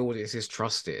it when the audience is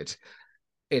trusted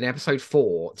in episode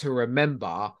 4 to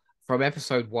remember from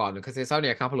episode 1, because it's only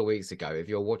a couple of weeks ago. If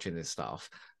you're watching this stuff,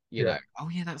 you know, oh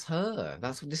yeah, that's her.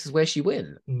 This is where she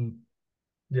went.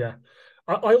 Yeah,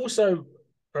 I also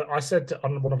I said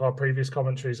on one of our previous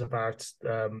commentaries about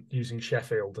using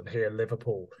Sheffield and here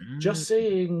Liverpool, just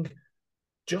seeing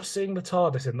the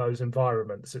TARDIS in those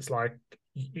environments. It's like,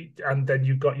 and then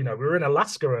you've got, we were in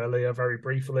Alaska earlier very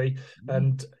briefly,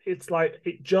 and it's like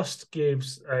it just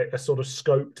gives a sort of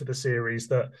scope to the series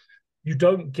that you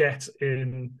don't get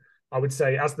in, I would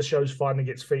say, as the show's finding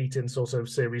its feet in sort of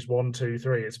series 1, 2,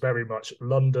 3. It's very much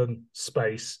London,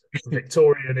 space,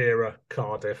 Victorian era,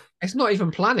 Cardiff. It's not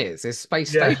even planets, it's space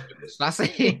stations. That's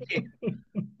it.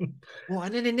 Well,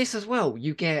 and then in this as well,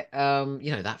 you get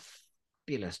that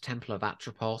fabulous Temple of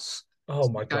Atropos. Oh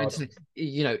my God.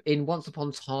 In Once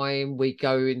Upon Time, we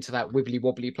go into that wibbly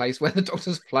wobbly place where the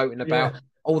Doctor's floating about.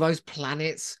 All those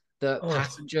planets that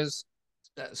passengers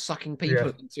sucking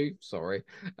people into. Sorry.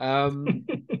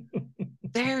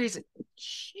 There is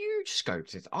huge scope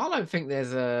to it. I don't think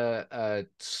there's a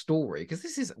story, because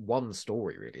this is one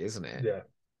story, really, isn't it? Yeah.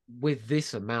 With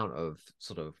this amount of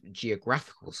sort of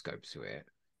geographical scope to it.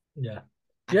 Yeah.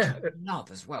 And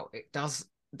love as well. It does.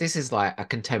 This is like a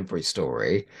contemporary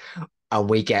story, and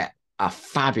we get a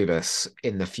fabulous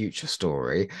in the future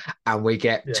story, and we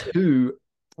get 2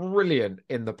 brilliant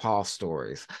in the past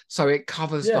stories. So it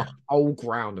covers the whole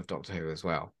ground of Doctor Who as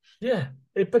well. Yeah,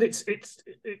 but it's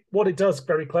what it does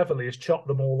very cleverly is chop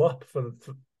them all up for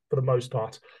the most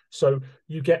part. So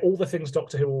you get all the things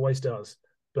Doctor Who always does,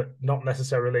 but not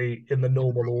necessarily in the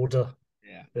normal order.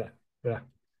 Yeah.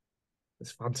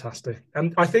 It's fantastic,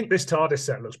 and I think this TARDIS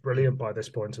set looks brilliant by this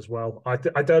point as well. I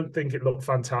don't think it looked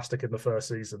fantastic in the first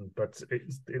season, but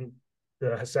it's in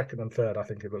the second and third. I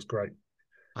think it looks great.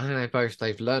 I don't know,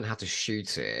 they've learned how to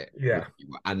shoot it, yeah,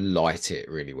 and light it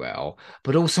really well.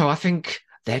 But also, I think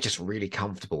they're just really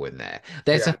comfortable in there.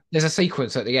 There's a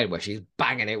sequence at the end where she's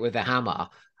banging it with the hammer,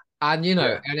 and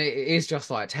and it is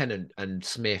just like Tennant and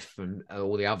Smith and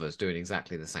all the others doing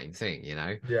exactly the same thing.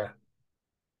 Yeah.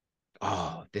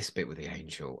 Oh, this bit with the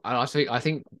angel. And I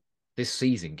think this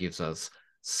season gives us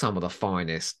some of the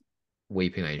finest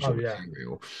Weeping Angel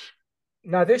material.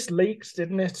 Now, this leaks,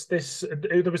 didn't it?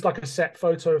 There was like a set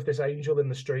photo of this angel in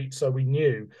the street, so we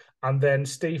knew. And then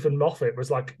Stephen Moffat was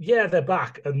like, "Yeah, they're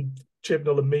back," and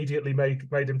Chibnall immediately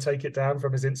made him take it down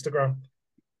from his Instagram.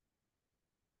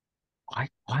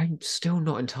 I'm still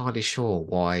not entirely sure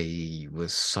why he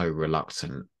was so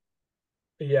reluctant.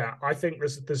 Yeah, I think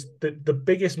there's the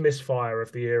biggest misfire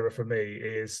of the era for me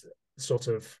is sort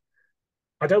of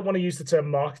I don't want to use the term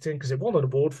marketing because it won an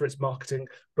award for its marketing,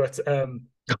 but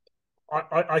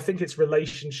I think its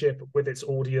relationship with its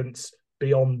audience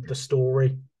beyond the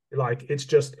story, like it's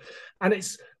just, and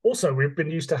it's also we've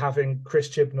been used to having Chris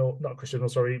Chibnall, not Chris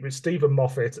Chibnall, sorry, with Stephen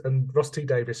Moffat and Russ T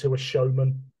Davies, who are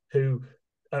showmen, who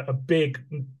are big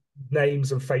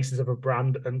names and faces of a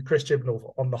brand, and Chris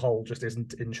Chibnall on the whole just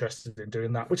isn't interested in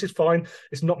doing that, which is fine.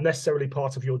 It's not necessarily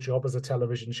part of your job as a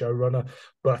television showrunner,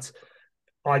 but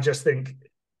I just think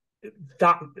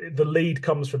that the lead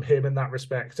comes from him in that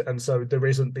respect, and so there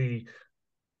isn't the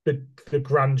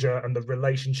grandeur and the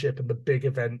relationship and the big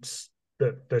events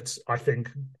that I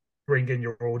think bring in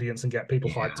your audience and get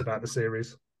people hyped about the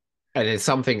series. And it's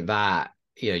something that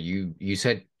you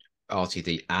said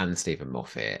RTD and Stephen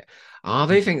Moffat. I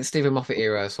do think the Stephen Moffat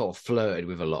era sort of flirted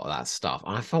with a lot of that stuff,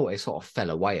 and I thought it sort of fell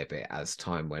away a bit as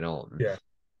time went on. Yeah.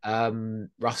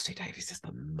 Rusty Davies is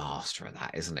the master of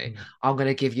that, isn't he? I'm going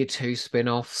to give you 2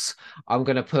 spin-offs. I'm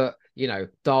going to put,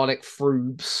 Dalek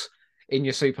Froobs in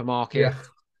your supermarket. Yeah.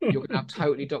 You're going to have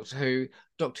totally Doctor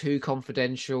Who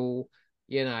Confidential,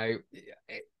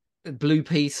 Blue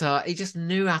Peter. He just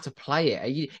knew how to play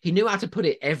it. He knew how to put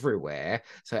it everywhere,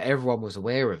 so everyone was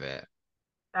aware of it.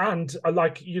 And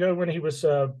when he was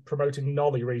promoting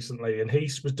Nolly recently, and he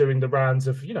was doing the rounds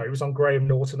of, he was on Graham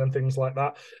Norton and things like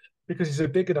that, because he's a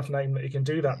big enough name that he can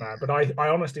do that now. But I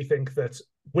honestly think that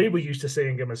we were used to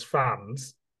seeing him as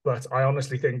fans, but I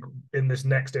honestly think in this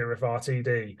next era of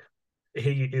RTD,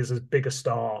 he is as big a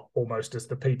star almost as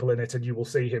the people in it, and you will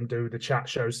see him do the chat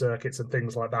show circuits and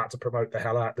things like that to promote the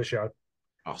hell out of the show.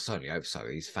 I certainly hope so.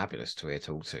 He's fabulous to hear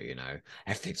talk to,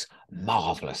 Everything's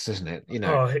marvellous, isn't it?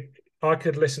 I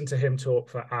could listen to him talk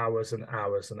for hours and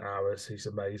hours and hours. He's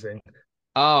amazing.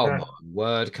 Oh my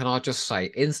word! Can I just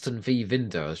say, Instant V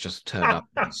Vinder has just turned up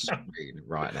on the screen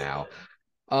right now.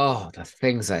 Oh, the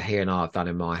things that he and I have done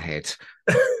in my head.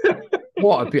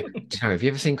 What a have you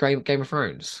ever seen Game of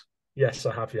Thrones? Yes,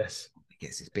 I have. Yes, he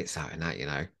gets his bits out in that.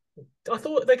 I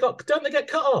thought don't they get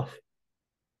cut off?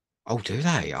 Oh, do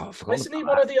they? Oh, I forgot. Isn't he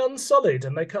one of the Unsullied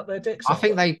and they cut their dicks off? I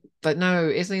think but no,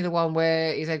 isn't he the one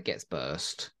where his head gets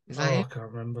burst? Is that him?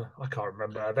 I can't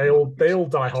remember. They all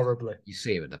die horribly. You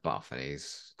see him in the buff and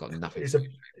he's got nothing.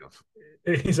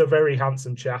 He's a very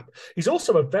handsome chap. He's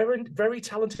also a very, very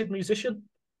talented musician.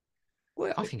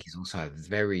 Well, I think he's also a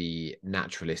very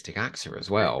naturalistic actor as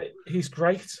well. He's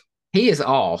great. He is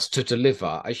asked to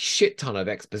deliver a shit ton of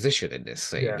exposition in this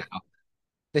scene. Yeah. Now,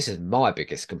 this is my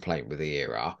biggest complaint with the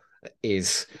era,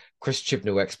 is Chris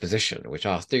Chibnall exposition, which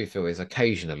I do feel is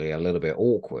occasionally a little bit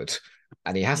awkward.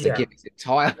 And he has to give his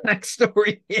entire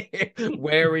backstory here,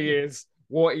 where he is,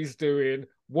 what he's doing,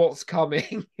 what's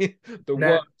coming, the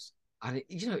works. And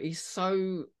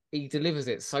he delivers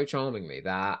it so charmingly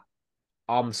that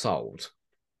I'm sold.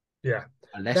 Yeah.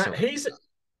 He's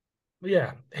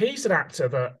an actor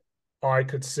that I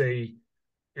could see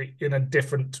in a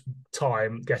different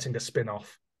time getting a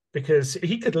spin-off, because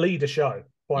he could lead a show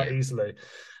quite easily.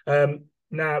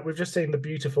 Now, we've just seen the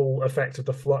beautiful effect of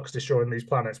the flux destroying these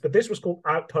planets, but this was called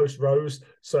Outpost Rose.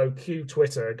 So cue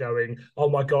Twitter going, oh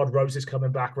my God, Rose is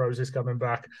coming back, Rose is coming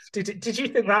back. Did you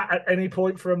think that at any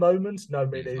point for a moment? No,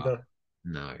 me neither.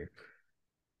 No,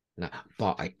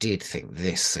 but I did think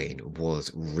this scene was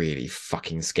really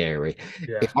fucking scary.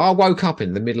 Yeah. If I woke up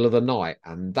in the middle of the night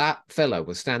and that fella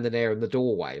was standing there in the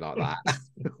doorway like that,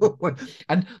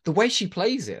 and the way she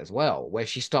plays it as well, where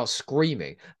she starts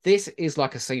screaming, this is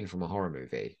like a scene from a horror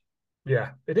movie.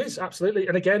 Yeah, it is, absolutely.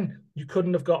 And again, you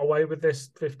couldn't have got away with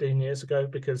this 15 years ago,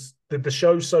 because the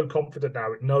show's so confident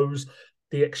now. It knows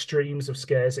the extremes of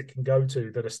scares it can go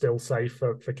to that are still safe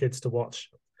for kids to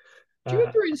watch. Do you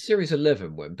remember in Series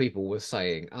 11 when people were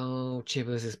saying, oh,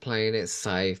 Chibnall is playing it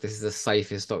safe, this is the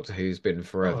safest Doctor Who's been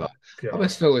forever? I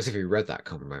almost feel as if you read that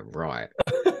comment right.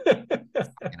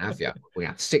 Have you? We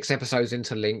have 6 episodes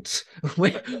interlinked.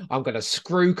 I'm going to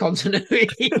screw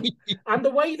continuity. And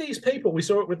the way these people, we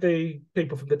saw it with the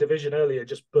people from The Division earlier,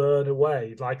 just burn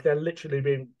away. Like they're literally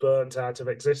being burnt out of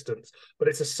existence. But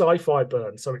it's a sci-fi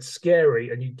burn, so it's scary,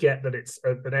 and you get that it's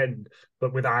an end,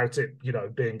 but without it,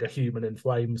 being a human in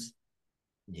flames.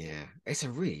 Yeah, it's a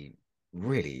really,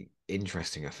 really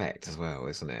interesting effect as well,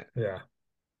 isn't it? Yeah.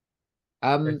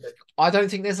 I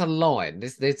don't think there's a line.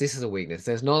 This is a weakness.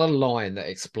 There's not a line that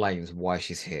explains why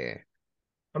she's here.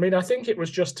 I mean, I think it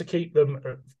was just to keep them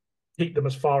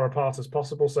as far apart as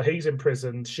possible. So he's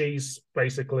imprisoned. She's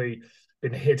basically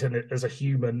been hidden as a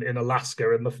human in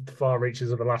Alaska, in the far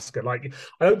reaches of Alaska. Like,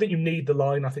 I don't think you need the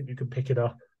line. I think you can pick it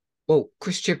up. Well,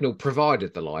 Chris Chibnall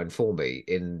provided the line for me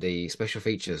in the special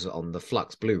features on the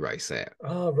Flux Blu-ray set.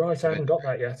 Oh, right. I haven't got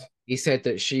that yet. he said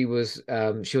that she was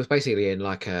basically in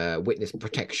like a witness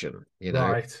protection, you know.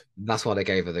 Right. That's why they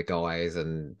gave her the guys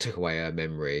and took away her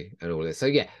memory and all this. So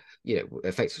yeah,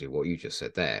 effectively what you just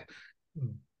said there.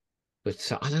 Mm.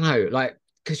 But I don't know, like,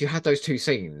 because you had those two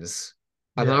scenes,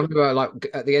 and then I Yeah. remember like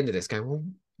at the end of this going, well,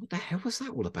 what the hell was that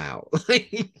all about?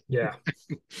 Yeah.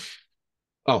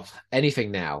 Oh,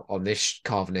 anything now on this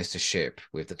Carvanista ship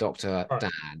with the Doctor, Uh,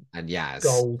 Dan, and Yaz.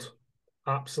 Gold.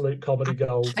 Absolute comedy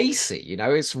gold. Pacey,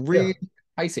 it's Yeah. really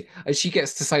pacey. And she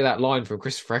gets to say that line from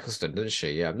Christopher Eccleston, doesn't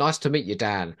she? Yeah, nice to meet you,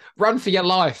 Dan. Run for your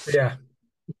life. Yeah.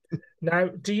 Now,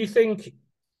 do you think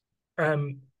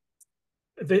um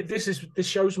this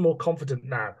shows more confident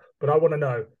now, but I want to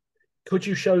know, could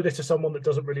you show this to someone that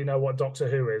doesn't really know what Doctor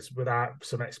Who is without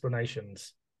some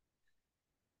explanations?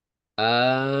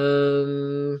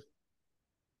 Um,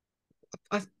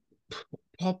 I,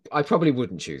 I probably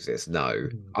wouldn't choose this. No,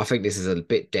 Mm. I think this is a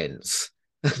bit dense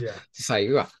to Yeah. say,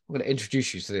 "Right, I'm going to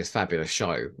introduce you to this fabulous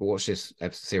show. Watch this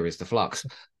series, The Flux."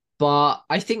 But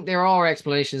I think there are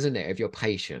explanations in it if you're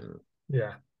patient.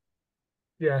 Yeah.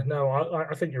 Yeah. No,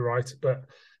 I think you're right, but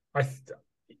I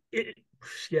it,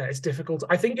 yeah, it's difficult.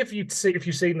 I think if you've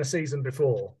seen the season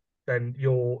before, then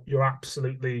you're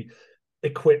absolutely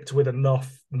equipped with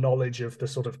enough knowledge of the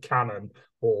sort of canon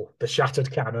or the shattered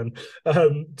canon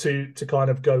to kind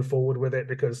of go forward with it,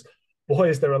 because boy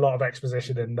is there a lot of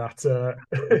exposition in that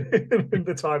in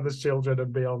the Timeless Children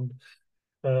and beyond.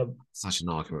 Such an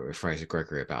argument with Fraser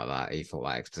Gregory about that. He thought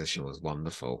that exposition was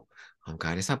wonderful. I'm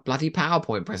going, it's a bloody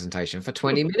PowerPoint presentation for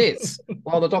 20 minutes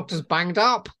while the doctor's banged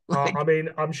up. I mean,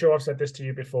 I'm sure I've said this to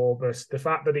you before, but the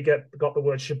fact that he got the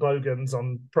word shibogans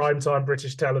on primetime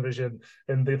British television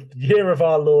in the year of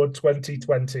our Lord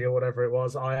 2020 or whatever it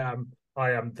was, I am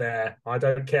there. I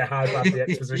don't care how bad the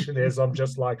exposition is. I'm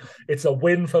just like, it's a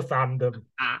win for fandom.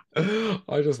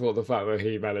 I just want the fact that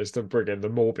he managed to bring in the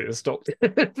Morbius doctor.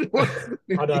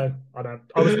 I know.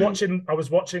 I was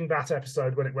watching that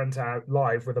episode when it went out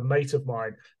live with a mate of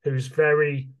mine who's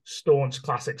very staunch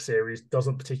classic series,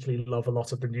 doesn't particularly love a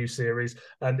lot of the new series.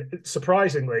 And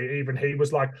surprisingly, even he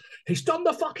was like, he's done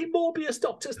the fucking Morbius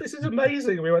Doctors. This is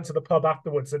amazing. We went to the pub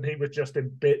afterwards and he was just in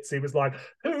bits. He was like,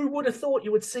 who would have thought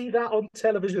you would see that on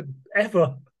television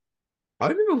ever? I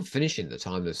remember finishing The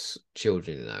Timeless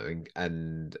Children,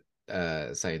 and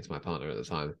saying to my partner at the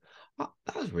time, oh,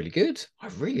 that was really good. I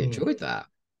really enjoyed that.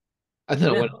 And then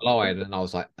I went online and I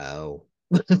was like, oh.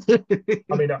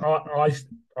 I mean,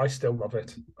 I still love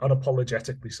it,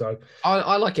 unapologetically so.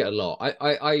 I like it a lot.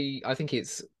 I think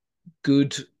it's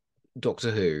good Doctor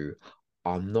Who.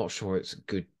 I'm not sure it's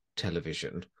good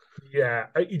television. Yeah.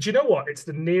 Do you know what? It's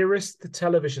the nearest the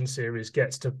television series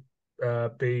gets to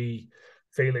be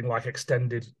feeling like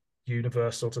extended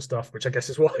universe sort of stuff, which I guess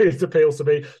is why it appeals to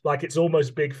me. Like it's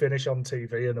almost Big Finish on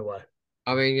TV in a way.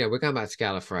 I mean, yeah, we're going back to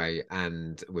Gallifrey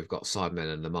and we've got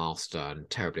Sidemen and the Master and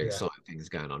terribly exciting things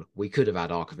going on. We could have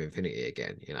had Arc of Infinity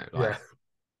again, like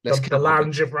the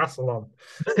Lounge of Rassilon.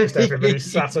 Just everybody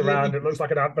sat around. It looks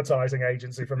like an advertising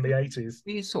agency from the 80s.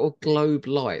 These sort of globe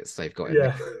lights they've got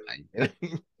in there.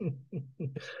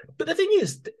 But the thing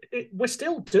is, we're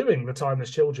still doing the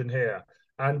Timeless Children here,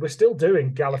 and we're still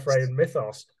doing Gallifrey and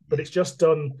Mythos, but it's just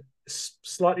done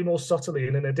slightly more subtly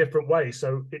and in a different way.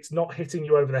 So it's not hitting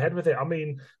you over the head with it. I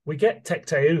mean, we get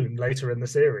Tecteun later in the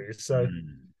series, so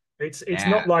it's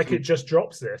not like it just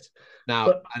drops it.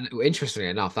 Now, and interestingly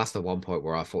enough, that's the one point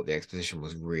where I thought the exposition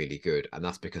was really good, and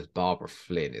that's because Barbara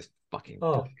Flynn is fucking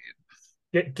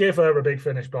brilliant. Give her a Big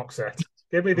Finish box set.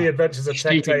 Give me the Adventures of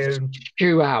Tecteun.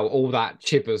 Chew out all that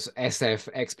Chibbers SF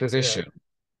exposition. Yeah.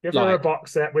 Give her a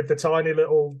box set with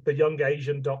the young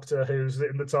Asian doctor who's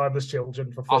in the Timeless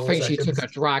Children for 4 seconds. I think she took a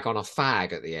drag on a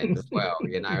fag at the end as well.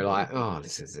 Like, oh,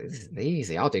 this is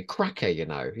easy. I did cracker,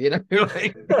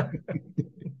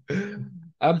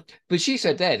 But she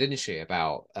said there, didn't she,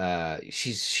 about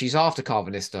she's after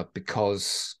Carvanista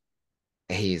because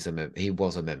he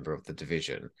was a member of the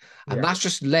division, and that's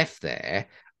just left there,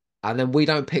 and then we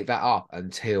don't pick that up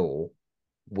until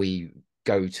we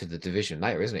go to the division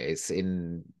later, isn't it? It's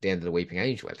in the End of the Weeping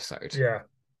Angel episode. Yeah,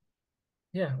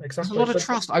 exactly. There's a lot of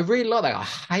trust. I really like that. I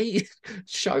hate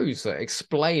shows that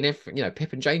explain everything,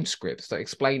 Pip and James scripts that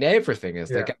explain everything as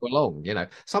they go along,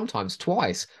 sometimes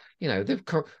twice.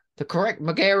 The correct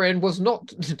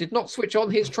Megarian did not switch on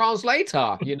his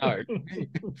translator,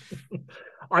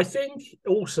 I think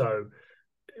also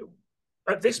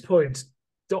at this point,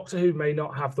 Doctor Who may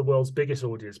not have the world's biggest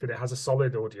audience, but it has a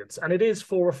solid audience, and it is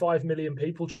 4 or 5 million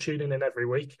people tuning in every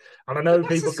week. And I know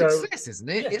people go, "Success, isn't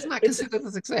it? Isn't that considered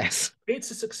a success?" It's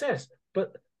a success,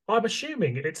 but I'm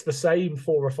assuming it's the same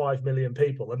 4 or 5 million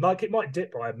people, and like it might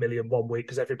dip by a million one week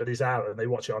because everybody's out and they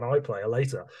watch it on iPlayer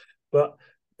later. But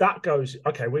that goes,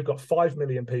 okay, we've got 5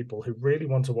 million people who really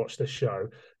want to watch this show,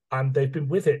 and they've been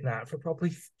with it now for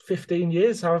probably 15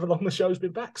 years, however long the show's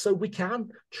been back. So we can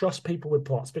trust people with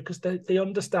plots because they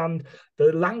understand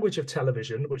the language of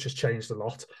television, which has changed a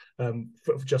lot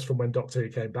just from when Doctor Who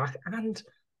came back, and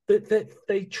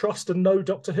they trust and know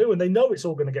Doctor Who, and they know it's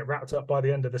all going to get wrapped up by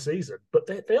the end of the season. But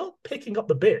they are picking up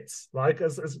the bits like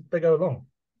as they go along.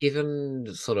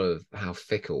 Given sort of how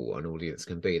fickle an audience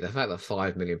can be, the fact that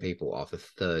 5 million people after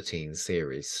 13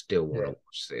 series still want to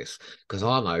watch this, because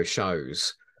I know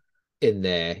shows in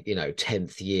their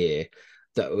 10th year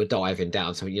that were diving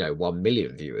down to 1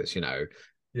 million viewers,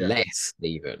 less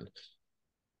even,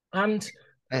 and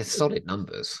they're solid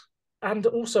numbers. And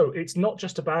also, it's not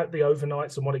just about the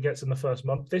overnights and what it gets in the first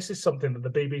month. This is something that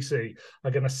the BBC are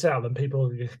going to sell, and people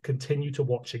will continue to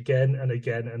watch again and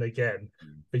again and again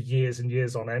for years and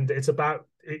years on end. It's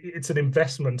an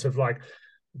investment of like,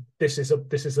 this is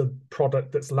a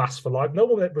product that's lasts for life. No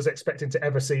one was expecting to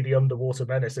ever see the Underwater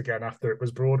Menace again after it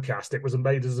was broadcast. It was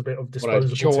made as a bit of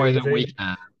disposable joy TV. That we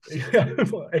have.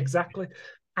 Yeah, exactly.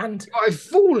 And I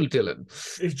fool, Dylan.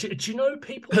 Do you know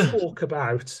people talk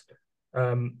about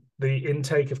the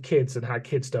intake of kids and how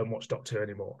kids don't watch Doctor Who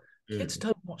anymore? Kids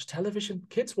don't watch television.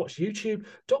 Kids watch YouTube.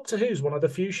 Doctor Who is one of the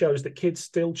few shows that kids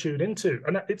still tune into.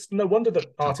 And it's no wonder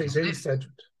that RTD said,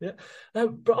 no,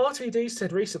 but RTD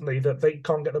said recently that they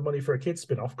can't get the money for a kids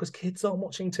spin-off because kids aren't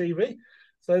watching TV.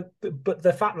 So, but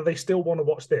the fact that they still want to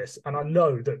watch this, and I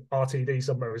know that RTD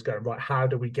somewhere is going, right, how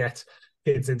do we get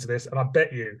kids into this? And I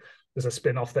bet you there's a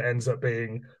spin-off that ends up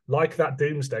being like that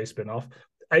Doomsday spin-off,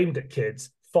 aimed at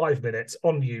kids, 5 minutes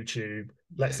on YouTube.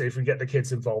 Let's see if we get the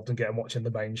kids involved and get them watching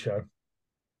the main show.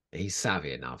 He's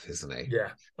savvy enough, isn't he? Yeah,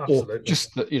 absolutely. Or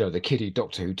just the kiddie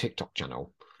Doctor Who TikTok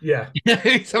channel. Yeah,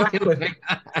 exactly. Like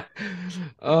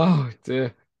oh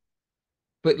dear.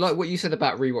 But like what you said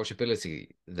about rewatchability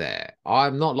there,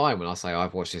 I'm not lying when I say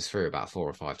I've watched this through about 4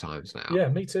 or 5 times now. Yeah,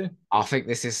 me too. I think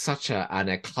this is such an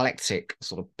eclectic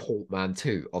sort of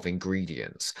portmanteau of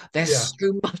ingredients. There's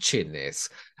so much in this.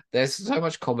 There's so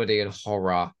much comedy and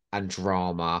horror and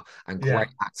drama and great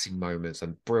acting moments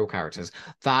and brilliant characters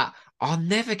that I'll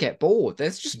never get bored.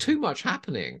 There's just too much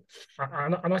happening.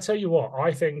 And I tell you what,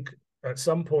 I think at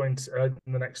some point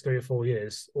in the next 3 or 4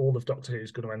 years, all of Doctor Who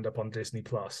is going to end up on Disney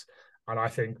Plus. And I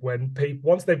think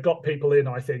once they've got people in,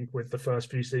 I think with the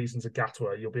first few seasons of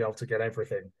Gatwa, you'll be able to get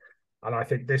everything. And I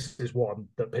think this is one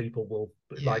that people will,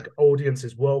 like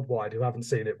audiences worldwide who haven't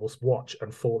seen it, will watch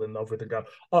and fall in love with and go,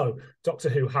 oh, Doctor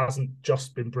Who hasn't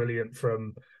just been brilliant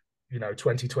from,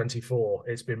 2024.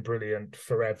 It's been brilliant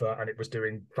forever. And it was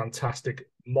doing fantastic,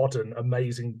 modern,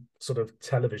 amazing sort of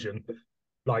television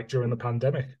like during the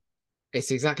pandemic.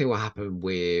 It's exactly what happened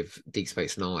with Deep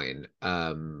Space Nine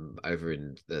over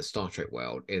in the Star Trek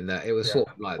world, in that it was sort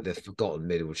of like the forgotten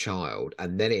middle child,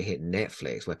 and then it hit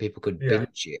Netflix where people could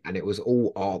binge it, and it was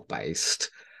all art-based.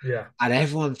 Yeah. And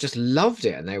everyone just loved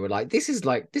it, and they were like, this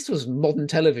was modern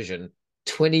television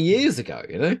 20 years ago,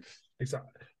 Exactly.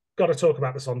 Got to talk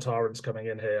about the Sontarans coming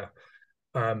in here.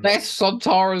 Best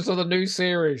Sontarans of the new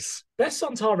series. Best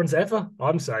Sontarans ever,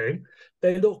 I'm saying.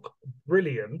 They look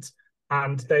brilliant.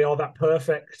 And they are that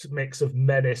perfect mix of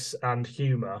menace and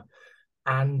humor.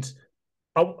 And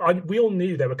we all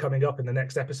knew they were coming up in the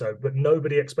next episode, but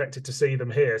nobody expected to see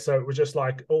them here. So it was just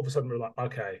like, all of a sudden we're like,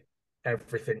 okay,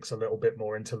 everything's a little bit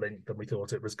more interlinked than we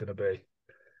thought it was going to be.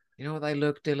 You know what they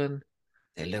look, Dylan?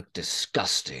 They look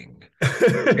disgusting.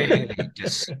 Really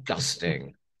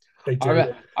disgusting. They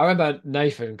do. I remember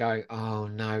Nathan going, oh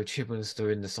no, Chibnall's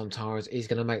doing the Sontarans. He's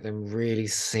going to make them really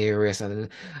serious. And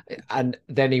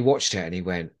then he watched it and he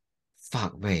went,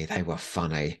 fuck me, they were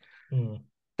funny.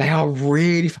 They are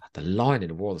really the line in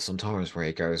the War of the Sontarans where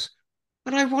he goes,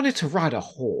 and I wanted to ride a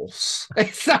horse.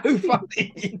 It's so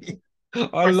funny.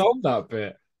 I love that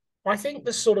bit. I think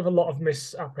there's sort of a lot of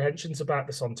misapprehensions about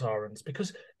the Sontarans,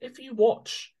 because if you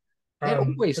watch... They're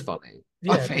always funny.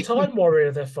 Yeah, the Time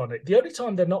Warrior, they're funny. The only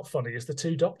time they're not funny is the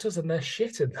two Doctors, and they're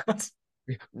shit in that.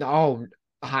 No,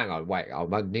 hang on, wait. I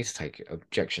need to take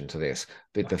objection to this.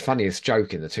 But the funniest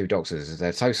joke in the two Doctors is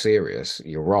they're so serious,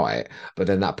 you're right, but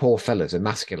then that poor fella's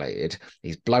emasculated.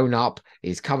 He's blown up.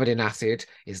 He's covered in acid.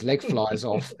 His leg flies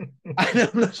off. And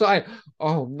I'm just like,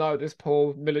 oh no, this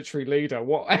poor military leader.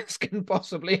 What else can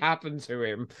possibly happen to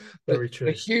him? Very true.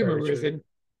 The humour is in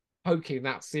poking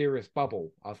that serious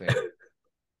bubble, I think.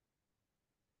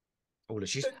 Oh,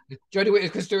 she's Jodie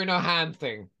Whittaker's doing her hand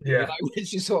thing. Yeah. When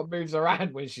she sort of moves her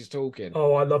hand when she's talking.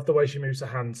 Oh, I love the way she moves her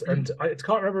hands. And I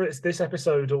can't remember if it's this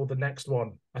episode or the next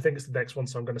one. I think it's the next one,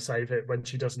 so I'm going to save it when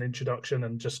she does an introduction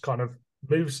and just kind of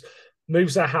moves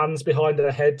her hands behind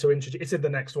her head to introduce. It's in the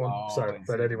next one.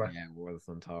 But anyway. Yeah, War of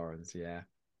the Sontarans, yeah.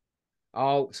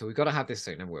 Oh, so we've got to have this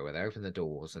scene, haven't we, where they open the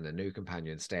doors and the new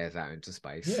companion stares out into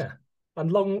space. Yeah.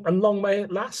 And long may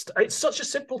it last. It's such a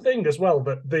simple thing as well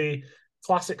that the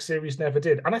classic series never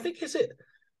did. And I think,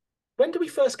 when do we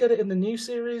first get it in the new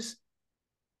series?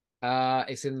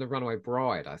 It's in The Runaway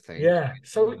Bride, I think. Yeah.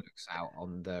 So it looks out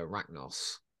on the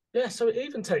Ragnos. Yeah, so it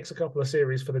even takes a couple of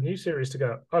series for the new series to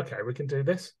go, okay, we can do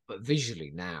this. But visually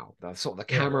now, the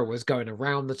camera was going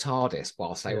around the TARDIS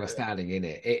whilst they were standing in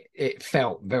it. It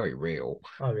felt very real.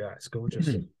 Oh yeah, it's gorgeous.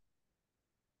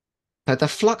 So the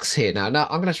flux here now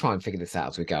I'm going to try and figure this out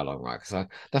as we go along, right? Because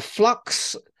the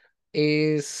flux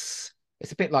it's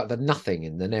a bit like the nothing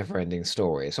in the never-ending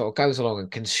story. It sort of goes along and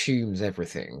consumes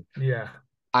everything. Yeah.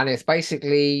 And it's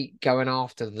basically going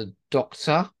after the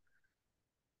Doctor.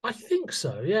 I think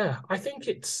so, yeah. I think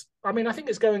it's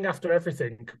going after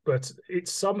everything, but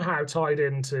it's somehow tied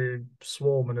into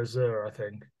Swarm and Azure, I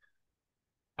think.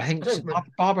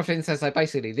 Barbara Flynn says that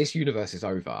basically this universe is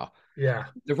over. Yeah.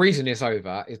 The reason it's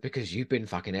over is because you've been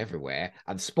fucking everywhere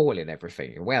and spoiling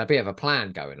everything. And we had a bit of a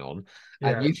plan going on,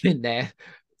 and you've been there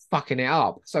fucking it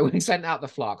up. So we sent out the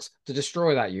flux to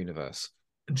destroy that universe.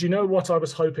 Do you know what I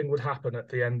was hoping would happen at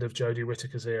the end of Jodie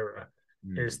Whittaker's era?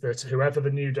 Is that whoever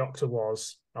the new Doctor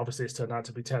was, obviously it's turned out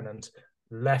to be Tennant,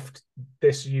 left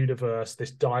this universe, this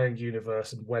dying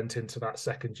universe, and went into that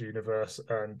second universe,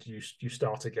 and you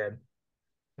start again.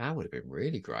 That would have been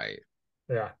really great.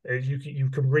 Yeah, you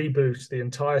can reboot the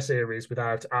entire series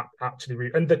without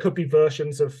actually and there could be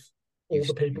versions of all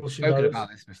the people she knows. Spoken about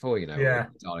this before, yeah,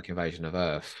 Dalek Invasion of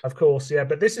Earth. Of course, yeah,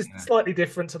 but this is slightly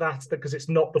different to that because it's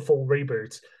not the full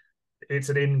reboot. It's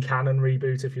an in-canon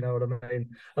reboot, if you know what I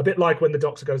mean. A bit like when the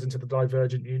Doctor goes into the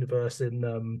Divergent universe in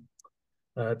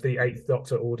the Eighth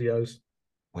Doctor audios.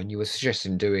 When you were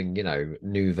suggesting doing,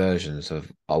 new versions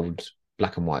of old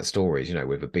black and white stories,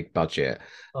 with a big budget,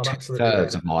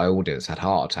 2/3 of my audience had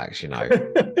heart attacks,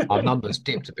 Our numbers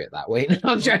dipped a bit that week.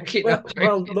 I'm joking.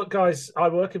 Well, look, guys, I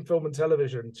work in film and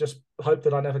television. Just hope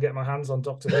that I never get my hands on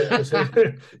Doctor Who, because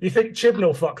you think Chibnall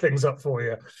will fuck things up for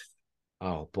you.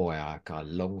 Oh boy, I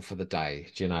long for the day.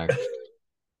 Do you know?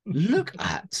 Look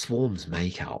at Swarm's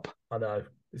makeup. I know,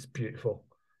 it's beautiful.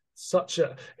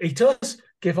 He does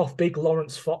give off big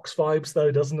Lawrence Fox vibes,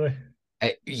 though, doesn't he?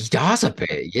 He does a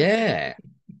bit, yeah.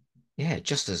 Yeah,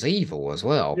 just as evil as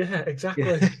well. Yeah,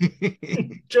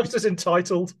 exactly. Just as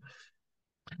entitled.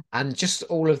 And just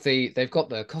they've got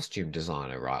the costume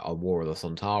designer, right, on War of the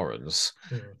Sontarans,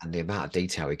 and the amount of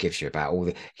detail he gives you about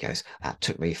he goes, that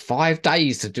took me 5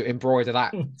 days to embroider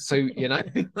that suit,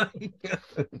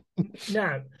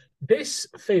 Now, this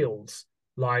feels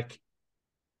like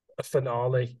a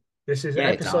finale. This is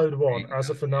episode 1 as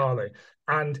a finale.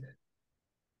 And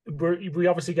we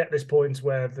obviously get this point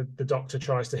where the Doctor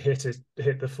tries to hit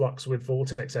the flux with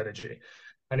vortex energy.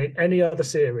 And in any other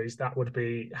series, that would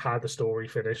be how the story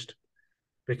finished,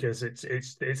 because it's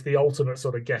the ultimate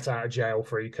sort of get out of jail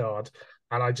free card.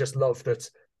 And I just love that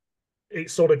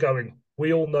it's sort of going,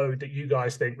 we all know that you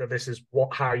guys think that this is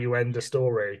how you end a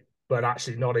story, but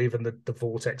actually not even the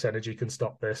vortex energy can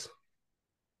stop this.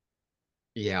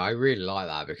 Yeah, I really like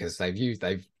that, because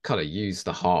they've kind of used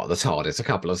the heart of the TARDIS a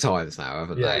couple of times now,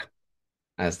 haven't they?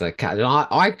 As the cat, and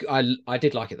I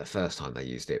did like it the first time they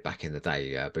used it back in the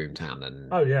day, Boomtown,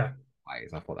 and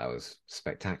I thought that was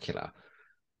spectacular.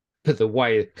 But the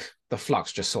way the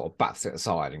flux just sort of bats it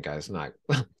aside and goes, "No,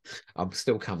 I'm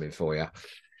still coming for you."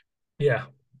 Yeah,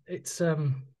 it's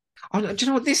do you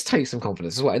know what? This takes some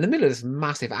confidence as well. In the middle of this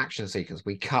massive action sequence,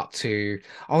 we cut to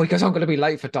he goes, "I'm going to be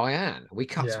late for Diane." We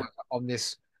cut to on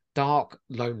this dark,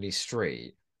 lonely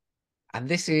street, and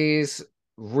this is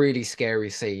really scary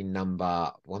scene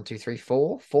number 1, 2, 3,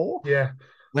 4,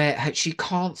 where she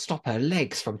can't stop her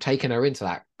legs from taking her into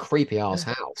that creepy ass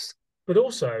house. But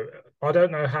also, I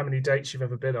don't know how many dates you've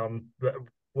ever been on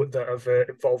that have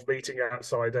involved meeting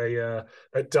outside a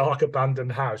dark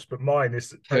abandoned house, but mine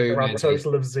is around a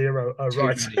total of 0. Oh,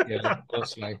 right.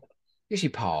 Honestly. Usually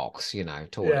parks,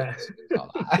 toilets.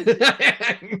 Like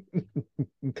that.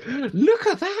 Look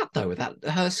at that, though, with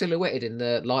her silhouetted in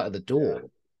the light of the door.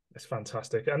 It's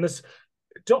fantastic. And there's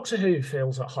Doctor Who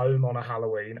feels at home on a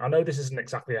Halloween. I know this isn't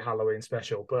exactly a Halloween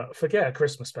special, but forget a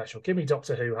Christmas special. Give me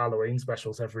Doctor Who Halloween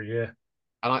specials every year.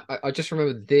 And I just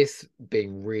remember this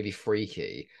being really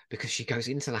freaky because she goes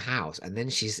into the house and then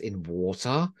she's in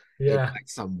water in Yeah, like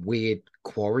some weird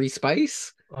quarry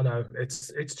space. I know.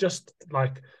 It's just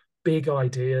like big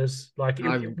ideas. Like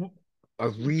I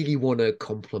really want to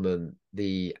compliment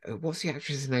the what's the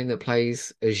actress's name that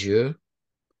plays Azure?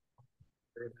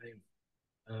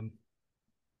 um,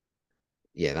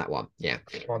 Yeah, that one. Yeah,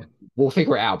 on. we'll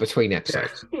figure it out between Yeah.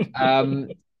 episodes. Um,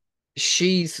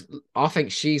 she's I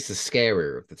think she's the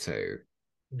scarier of the two.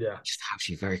 Yeah. Just how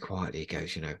she very quietly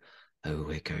goes, oh,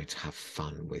 we're going to have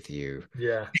fun with you.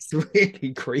 Yeah. It's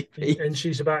really creepy. And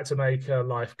she's about to make her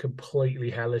life completely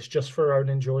hellish just for her own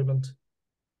enjoyment.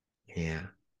 Yeah.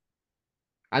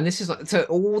 And this is like so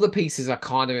all the pieces are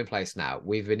kind of in place now.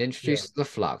 We've been Yeah. introduced to the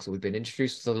Flux, we've been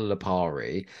introduced to the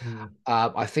Lipari. Mm.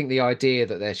 I think the idea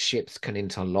that their ships can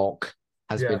interlock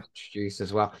has been Yeah. introduced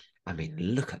as well. I mean,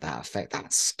 look at that effect.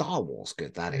 That's Star Wars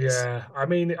good, that is. Yeah. I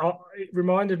mean, it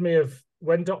reminded me of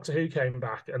when Doctor Who came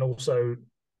back and also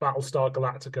Battlestar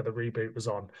Galactica, the reboot was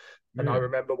on. And I Mm.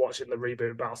 remember watching the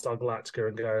reboot of Battlestar Galactica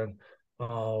and going,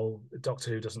 oh,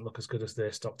 Doctor Who doesn't look as good as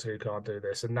this. Doctor Who can't do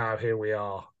this. And now here we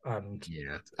are. And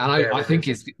Yeah. And I there it think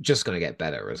is. it's just going to get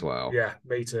better as well. Yeah,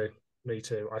 me too. Me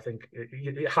too. I think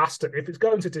it has to, if it's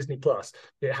going to Disney Plus,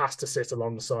 it has to sit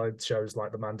alongside shows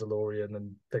like The Mandalorian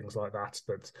and things like that,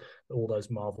 all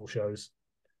those Marvel shows.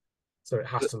 So it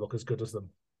has to look as good as them.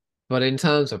 But in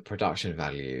terms of production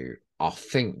value, I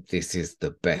think this is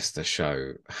the best the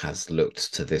show has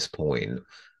looked to this point.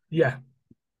 Yeah,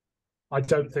 I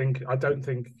don't think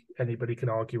anybody can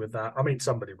argue with that. I mean,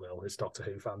 somebody will. It's Doctor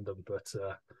Who fandom, but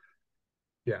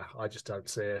yeah, I just don't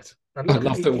see it. And I look at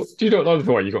love the. these. Do you not love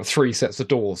the way you got three sets of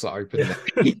doors that open Yeah.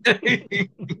 there?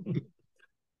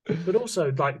 But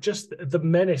also like just the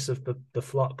menace of the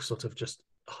flux sort of just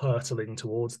hurtling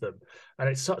towards them, and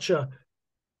it's such a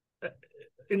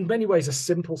in many ways a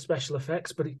simple special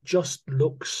effects, but it just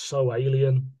looks so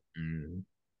alien. Mm.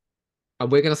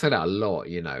 And we're going to say that a lot,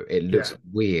 it Yeah, looks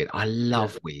weird. I yeah,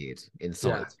 love weird in yeah.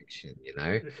 science fiction.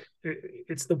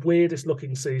 It's the weirdest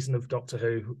looking season of Doctor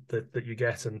Who that you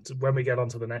get, and when we get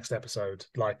onto the next episode,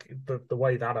 like the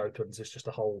way that opens is just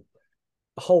a whole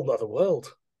other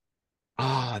world.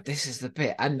 This is the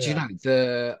bit. And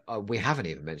Yeah. we haven't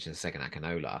even mentioned Second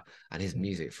Akinola and his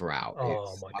music throughout.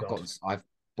 Oh my god, I've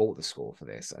bought the score for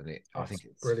this and I that's think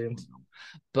it's brilliant. phenomenal.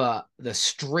 But the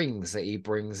strings that he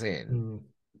brings in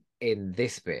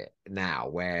this bit now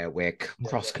where we're Yeah.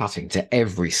 cross-cutting to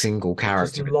every single Just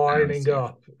character in the lining narrative.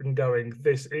 up and going,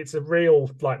 this it's a real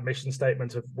like mission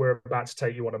statement of we're about to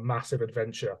take you on a massive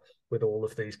adventure with all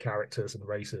of these characters and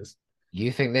races.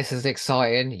 You think this is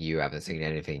exciting? You haven't seen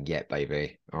anything yet,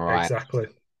 baby. All right. Exactly.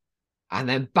 And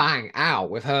then bang out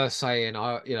with her saying,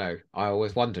 I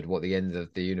always wondered what the end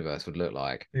of the universe would look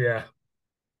like. Yeah,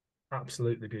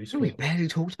 absolutely We beautiful. barely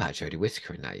talked about Jodie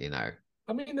Whittaker in that.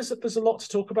 I mean, there's a lot to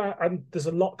talk about, and there's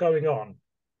a lot going on,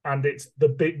 and it's the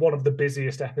big one of the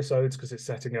busiest episodes because it's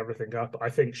setting everything up. I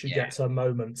think she Yeah. gets her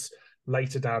moments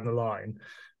later down the line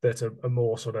that are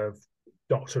more sort of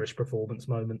doctorish performance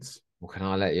moments. Well, can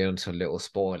I let you into a little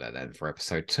spoiler then for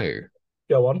episode 2?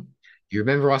 Go on. You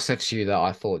remember I said to you that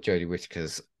I thought Jodie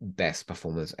Whittaker's best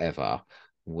performance ever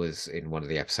was in one of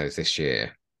the episodes this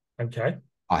year. Okay.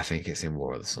 I think it's in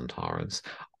War of the Sontarans.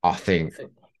 I think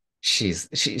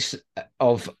she's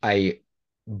of a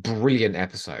brilliant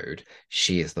episode.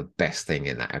 She is the best thing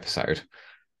in that episode.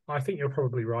 I think you're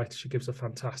probably right. She gives a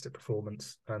fantastic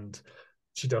performance, and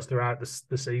she does throughout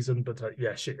the season. But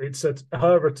yeah, it's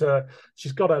her return.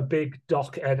 She's got a big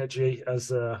doc energy,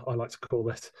 as I like to call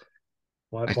it.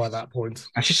 By that point,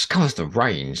 And she just covers the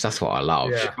range. That's what I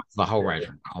love. She yeah, covers the whole yeah, range yeah.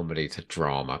 from comedy to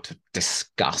drama to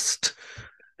disgust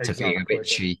to being a Exactly. bit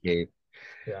cheeky.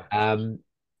 Yeah. Um,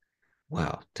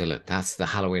 well, Dylan, that's the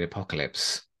Halloween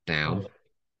apocalypse down.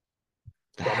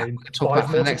 Oh, We I mean, can talk about 5 it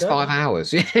for the more to next go. 5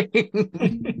 hours.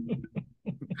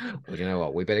 Well, you know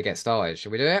what? We better get started.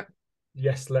 Should we do it?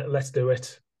 Yes, let's do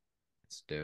it. Let's do it.